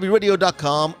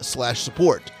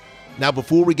www.radio.com/support. Now,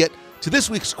 before we get to this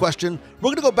week's question, we're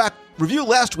going to go back, review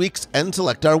last week's, and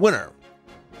select our winner.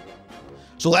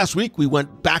 So last week, we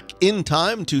went back in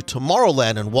time to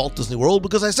Tomorrowland in Walt Disney World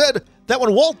because I said that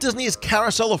when Walt Disney's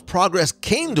Carousel of Progress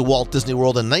came to Walt Disney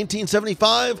World in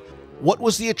 1975, what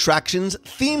was the attraction's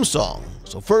theme song?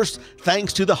 So first,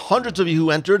 thanks to the hundreds of you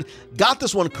who entered, got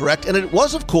this one correct, and it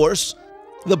was, of course,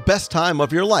 The Best Time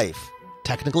of Your Life.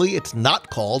 Technically, it's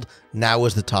not called Now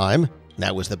Is the Time,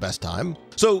 Now Is the Best Time.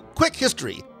 So, quick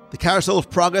history. The Carousel of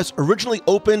Progress originally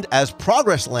opened as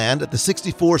Progress Land at the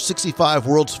 64-65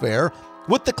 World's Fair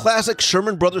with the classic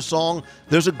Sherman Brothers song,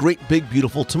 There's a Great Big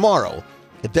Beautiful Tomorrow.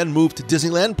 It then moved to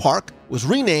Disneyland Park, was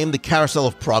renamed the Carousel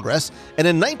of Progress, and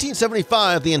in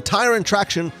 1975, the entire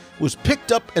attraction was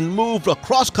picked up and moved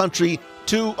across country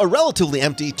to a relatively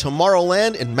empty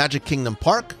Tomorrowland in Magic Kingdom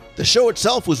Park. The show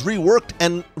itself was reworked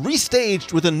and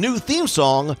restaged with a new theme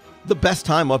song, The Best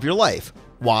Time of Your Life.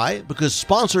 Why? Because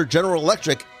sponsor General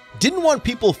Electric didn't want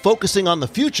people focusing on the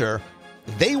future.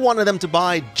 They wanted them to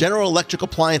buy General Electric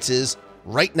appliances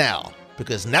right now,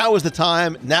 because now is the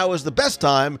time, now is the best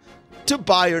time to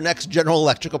buy your next General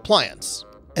Electric appliance.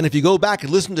 And if you go back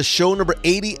and listen to show number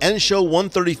 80 and show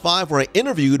 135, where I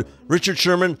interviewed Richard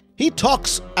Sherman, he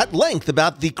talks at length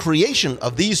about the creation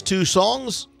of these two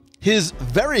songs, his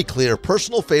very clear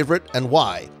personal favorite, and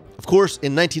why. Of course,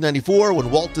 in 1994, when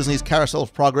Walt Disney's Carousel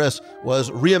of Progress was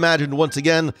reimagined once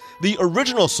again, the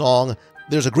original song,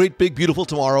 There's a Great Big Beautiful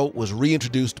Tomorrow, was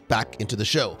reintroduced back into the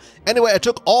show. Anyway, I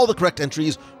took all the correct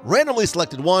entries, randomly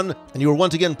selected one, and you were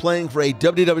once again playing for a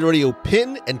WDW Radio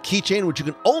pin and keychain, which you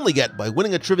can only get by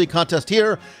winning a trivia contest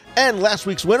here. And last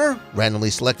week's winner, randomly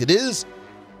selected, is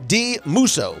D.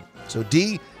 Musso. So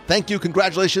D, thank you,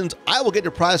 congratulations. I will get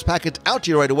your prize package out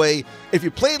to you right away. If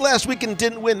you played last week and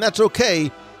didn't win, that's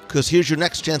okay, because here's your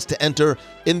next chance to enter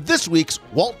in this week's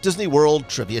Walt Disney World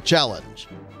Trivia Challenge.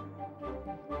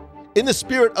 In the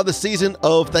spirit of the season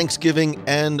of Thanksgiving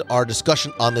and our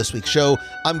discussion on this week's show,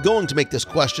 I'm going to make this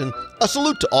question a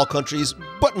salute to all countries,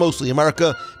 but mostly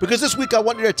America, because this week I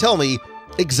want you to tell me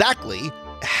exactly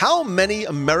how many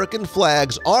American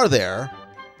flags are there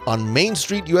on Main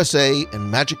Street, USA and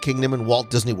Magic Kingdom and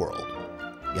Walt Disney World.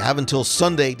 You have until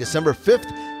Sunday, December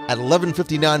 5th at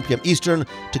 11:59 p.m. Eastern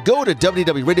to go to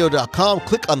WDW Radio.com,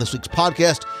 click on this week's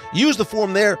podcast, use the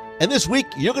form there, and this week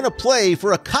you're going to play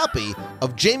for a copy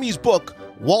of Jamie's book,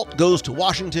 Walt Goes to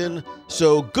Washington.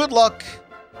 So good luck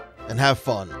and have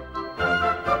fun.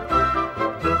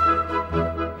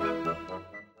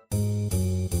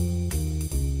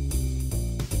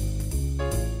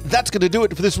 That's going to do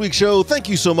it for this week's show. Thank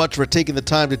you so much for taking the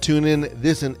time to tune in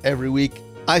this and every week.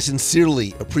 I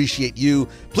sincerely appreciate you.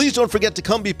 Please don't forget to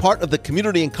come be part of the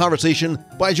community and conversation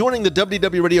by joining the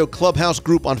WDW Radio Clubhouse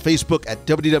group on Facebook at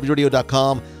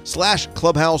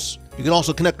www.radio.com/clubhouse. You can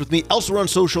also connect with me elsewhere on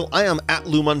social. I am at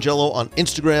Lou Mongello on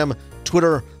Instagram,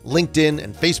 Twitter, LinkedIn,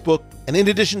 and Facebook. And in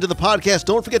addition to the podcast,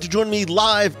 don't forget to join me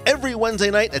live every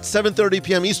Wednesday night at 7:30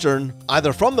 p.m. Eastern,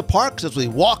 either from the parks as we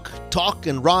walk, talk,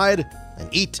 and ride, and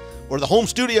eat, or the home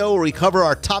studio where we cover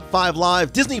our top 5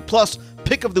 live Disney Plus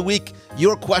pick of the week,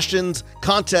 your questions,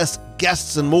 contests,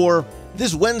 guests, and more.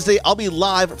 This Wednesday, I'll be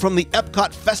live from the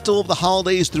Epcot Festival of the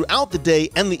Holidays throughout the day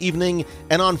and the evening,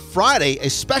 and on Friday, a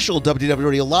special WDW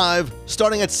Radio Live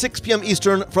starting at 6 p.m.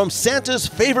 Eastern from Santa's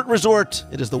favorite resort.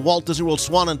 It is the Walt Disney World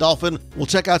Swan and Dolphin. We'll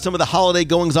check out some of the holiday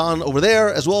goings-on over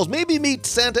there, as well as maybe meet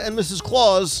Santa and Mrs.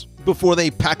 Claus before they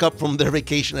pack up from their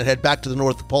vacation and head back to the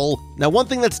North Pole. Now, one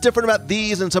thing that's different about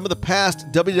these and some of the past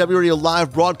WDW Radio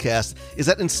Live broadcasts is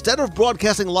that instead of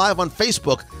broadcasting live on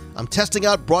Facebook, I'm testing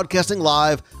out broadcasting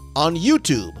live on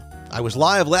YouTube. I was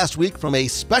live last week from a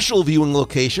special viewing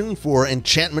location for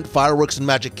Enchantment Fireworks in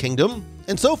Magic Kingdom.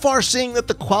 And so far, seeing that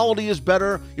the quality is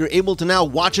better, you're able to now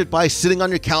watch it by sitting on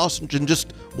your couch and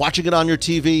just watching it on your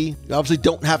TV. You obviously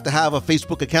don't have to have a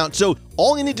Facebook account. So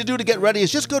all you need to do to get ready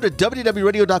is just go to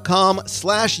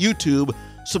www.radio.com/YouTube,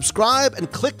 subscribe,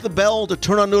 and click the bell to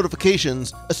turn on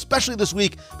notifications, especially this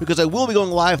week, because I will be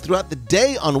going live throughout the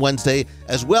day on Wednesday,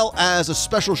 as well as a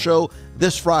special show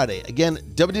this Friday. Again,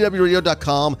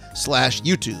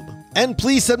 www.radio.com/YouTube. And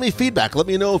please send me feedback. Let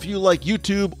me know if you like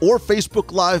YouTube or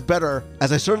Facebook Live better,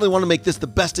 as I certainly want to make this the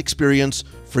best experience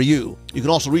for you. You can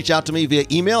also reach out to me via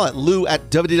email at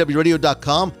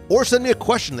lou@wdwradio.com, or send me a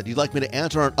question that you'd like me to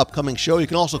answer on an upcoming show. You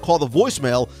can also call the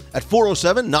voicemail at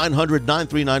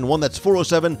 407-900-9391. That's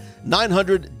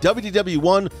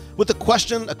 407-900-WDW1 with a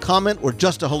question, a comment, or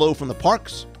just a hello from the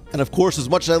parks. And of course, as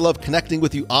much as I love connecting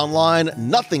with you online,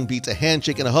 nothing beats a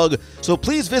handshake and a hug. So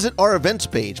please visit our events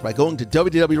page by going to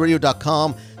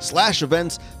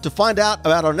www.radio.com/events to find out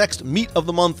about our next Meet of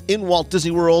the Month in Walt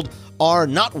Disney World, our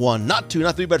not 1, not 2,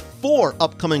 not 3, but 4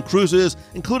 upcoming cruises,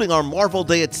 including our Marvel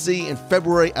Day at Sea in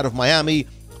February out of Miami,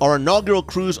 our inaugural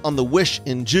cruise on the Wish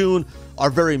in June, our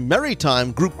Very Merry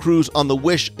Time group cruise on the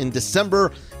Wish in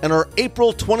December, and our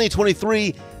April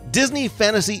 2023 Disney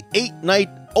Fantasy 8-night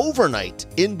overnight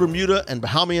in Bermuda and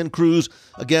Bahamian cruise.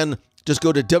 Again, just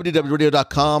go to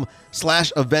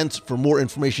www.radio.com/events for more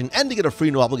information and to get a free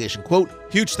no obligation quote.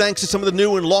 Huge thanks to some of the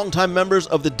new and longtime members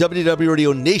of the WDW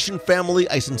Radio Nation family.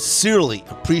 I sincerely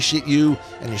appreciate you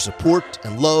and your support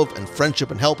and love and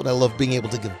friendship and help, and I love being able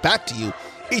to give back to you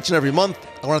each and every month.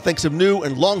 I want to thank some new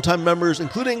and longtime members,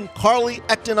 including Carly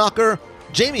Echtenacher,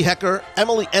 Jamie Hecker,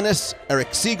 Emily Ennis,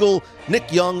 Eric Siegel,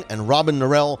 Nick Young, and Robin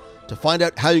Norell. To find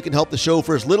out how you can help the show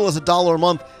for as little as $1 a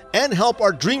month and help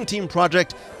our Dream Team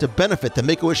project to benefit the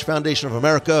Make-A-Wish Foundation of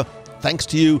America, thanks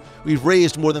to you, we've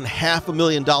raised more than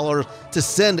 $500,000 to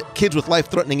send kids with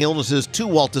life-threatening illnesses to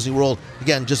Walt Disney World.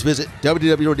 Again, just visit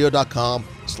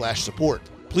www.radio.com/support.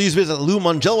 Please visit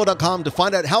LouMongello.com to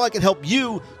find out how I can help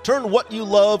you turn what you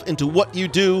love into what you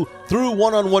do through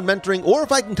one-on-one mentoring, or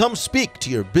if I can come speak to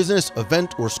your business,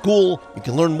 event, or school. You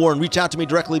can learn more and reach out to me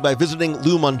directly by visiting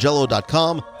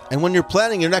LouMongello.com. And when you're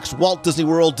planning your next Walt Disney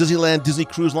World, Disneyland, Disney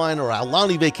Cruise Line, or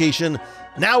Aulani vacation,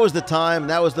 now is the time,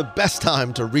 now is the best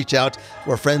time to reach out to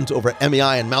our friends over at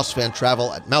MEI and MouseFan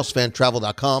Travel at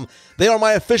mousefantravel.com. They are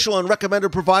my official and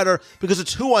recommended provider because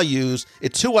it's who I use,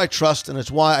 it's who I trust, and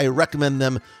it's why I recommend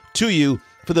them to you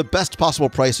for the best possible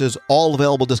prices, all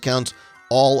available discounts,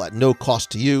 all at no cost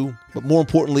to you. But more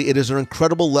importantly, it is an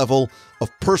incredible level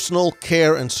of personal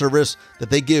care and service that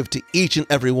they give to each and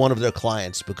every one of their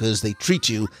clients, because they treat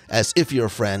you as if you're a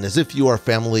friend, as if you are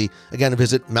family. Again,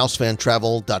 visit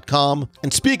mousefantravel.com.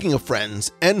 And speaking of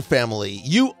friends and family,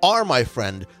 you are my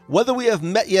friend, whether we have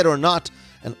met yet or not.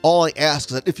 And all I ask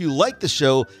is that if you like the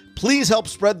show, please help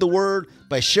spread the word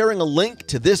by sharing a link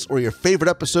to this or your favorite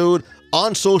episode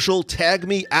on social. Tag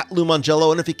me at Lou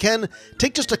Mongello. And if you can,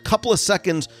 take just a couple of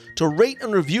seconds to rate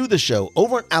and review the show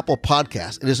over on Apple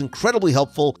Podcasts. It is incredibly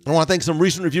helpful. I want to thank some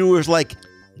recent reviewers like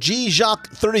G. Jacques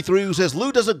 33, who says,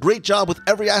 Lou does a great job with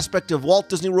every aspect of Walt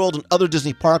Disney World and other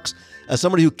Disney parks. As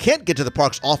somebody who can't get to the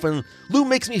parks often, Lou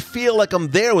makes me feel like I'm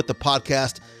there with the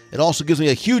podcast. It also gives me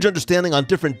a huge understanding on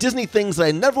different Disney things that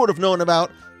I never would have known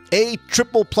about. A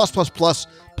triple plus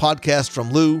podcast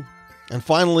from Lou. And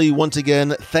finally, once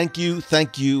again, thank you.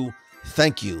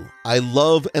 I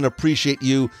love and appreciate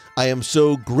you. I am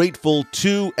so grateful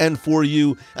to and for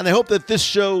you. And I hope that this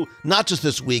show, not just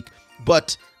this week,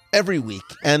 but every week,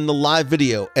 and the live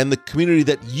video and the community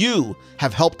that you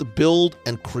have helped build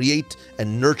and create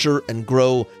and nurture and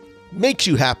grow, makes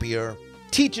you happier,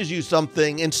 teaches you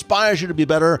something, inspires you to be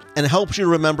better, and helps you to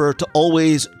remember to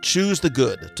always choose the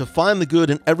good, to find the good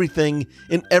in everything,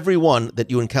 in everyone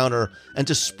that you encounter, and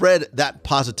to spread that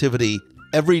positivity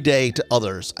every day to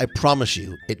others. I promise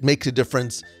you, it makes a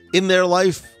difference in their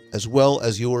life as well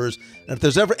as yours. And if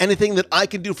there's ever anything that I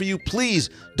can do for you, please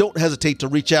don't hesitate to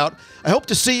reach out. I hope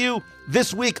to see you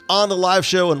this week on the live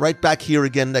show and right back here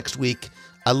again next week.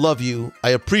 I love you. I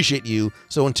appreciate you.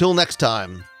 So until next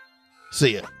time,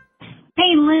 see ya.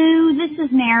 Hey, Lou, this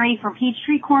is Mary from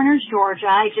Peachtree Corners, Georgia.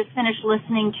 I just finished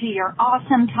listening to your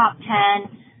awesome top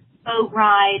 10 boat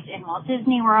rides in Walt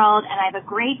Disney World, and I have a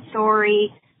great story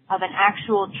of an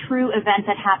actual true event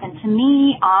that happened to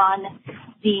me on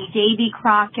the Davy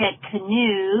Crockett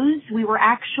canoes. We were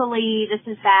actually, this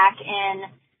is back in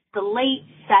the late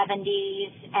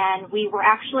 70s, and we were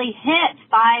actually hit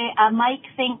by a Mike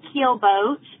Fink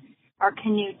keelboat. Our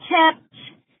canoe tipped.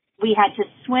 We had to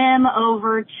swim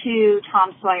over to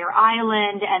Tom Sawyer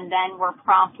Island, and then were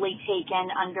promptly taken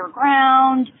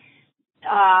underground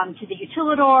to the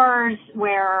utilidors,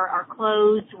 where our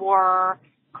clothes were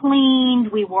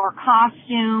cleaned. We wore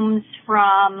costumes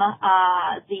from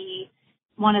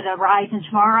one of the rides in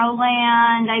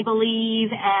Tomorrowland, I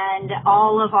believe, and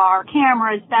all of our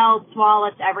cameras, belts,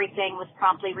 wallets, everything was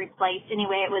promptly replaced.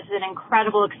 Anyway, it was an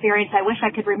incredible experience. I wish I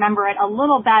could remember it a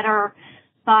little better,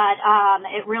 but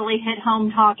it really hit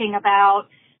home talking about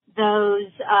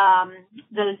those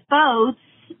boats,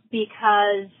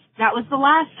 because that was the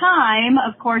last time,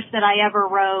 of course, that I ever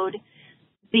rode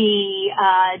the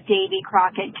Davy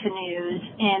Crockett canoes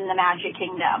in the Magic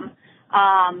Kingdom.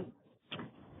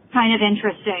 Kind of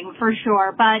interesting, for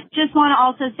sure. But just want to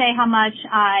also say how much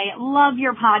I love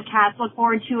your podcast. Look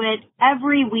forward to it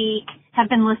every week. Have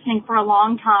been listening for a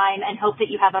long time, and hope that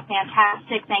you have a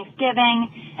fantastic Thanksgiving,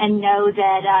 and know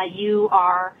that you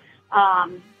are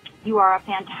a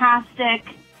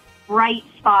fantastic bright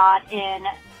spot in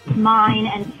mine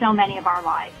and so many of our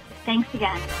lives. Thanks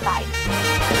again.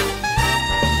 Bye.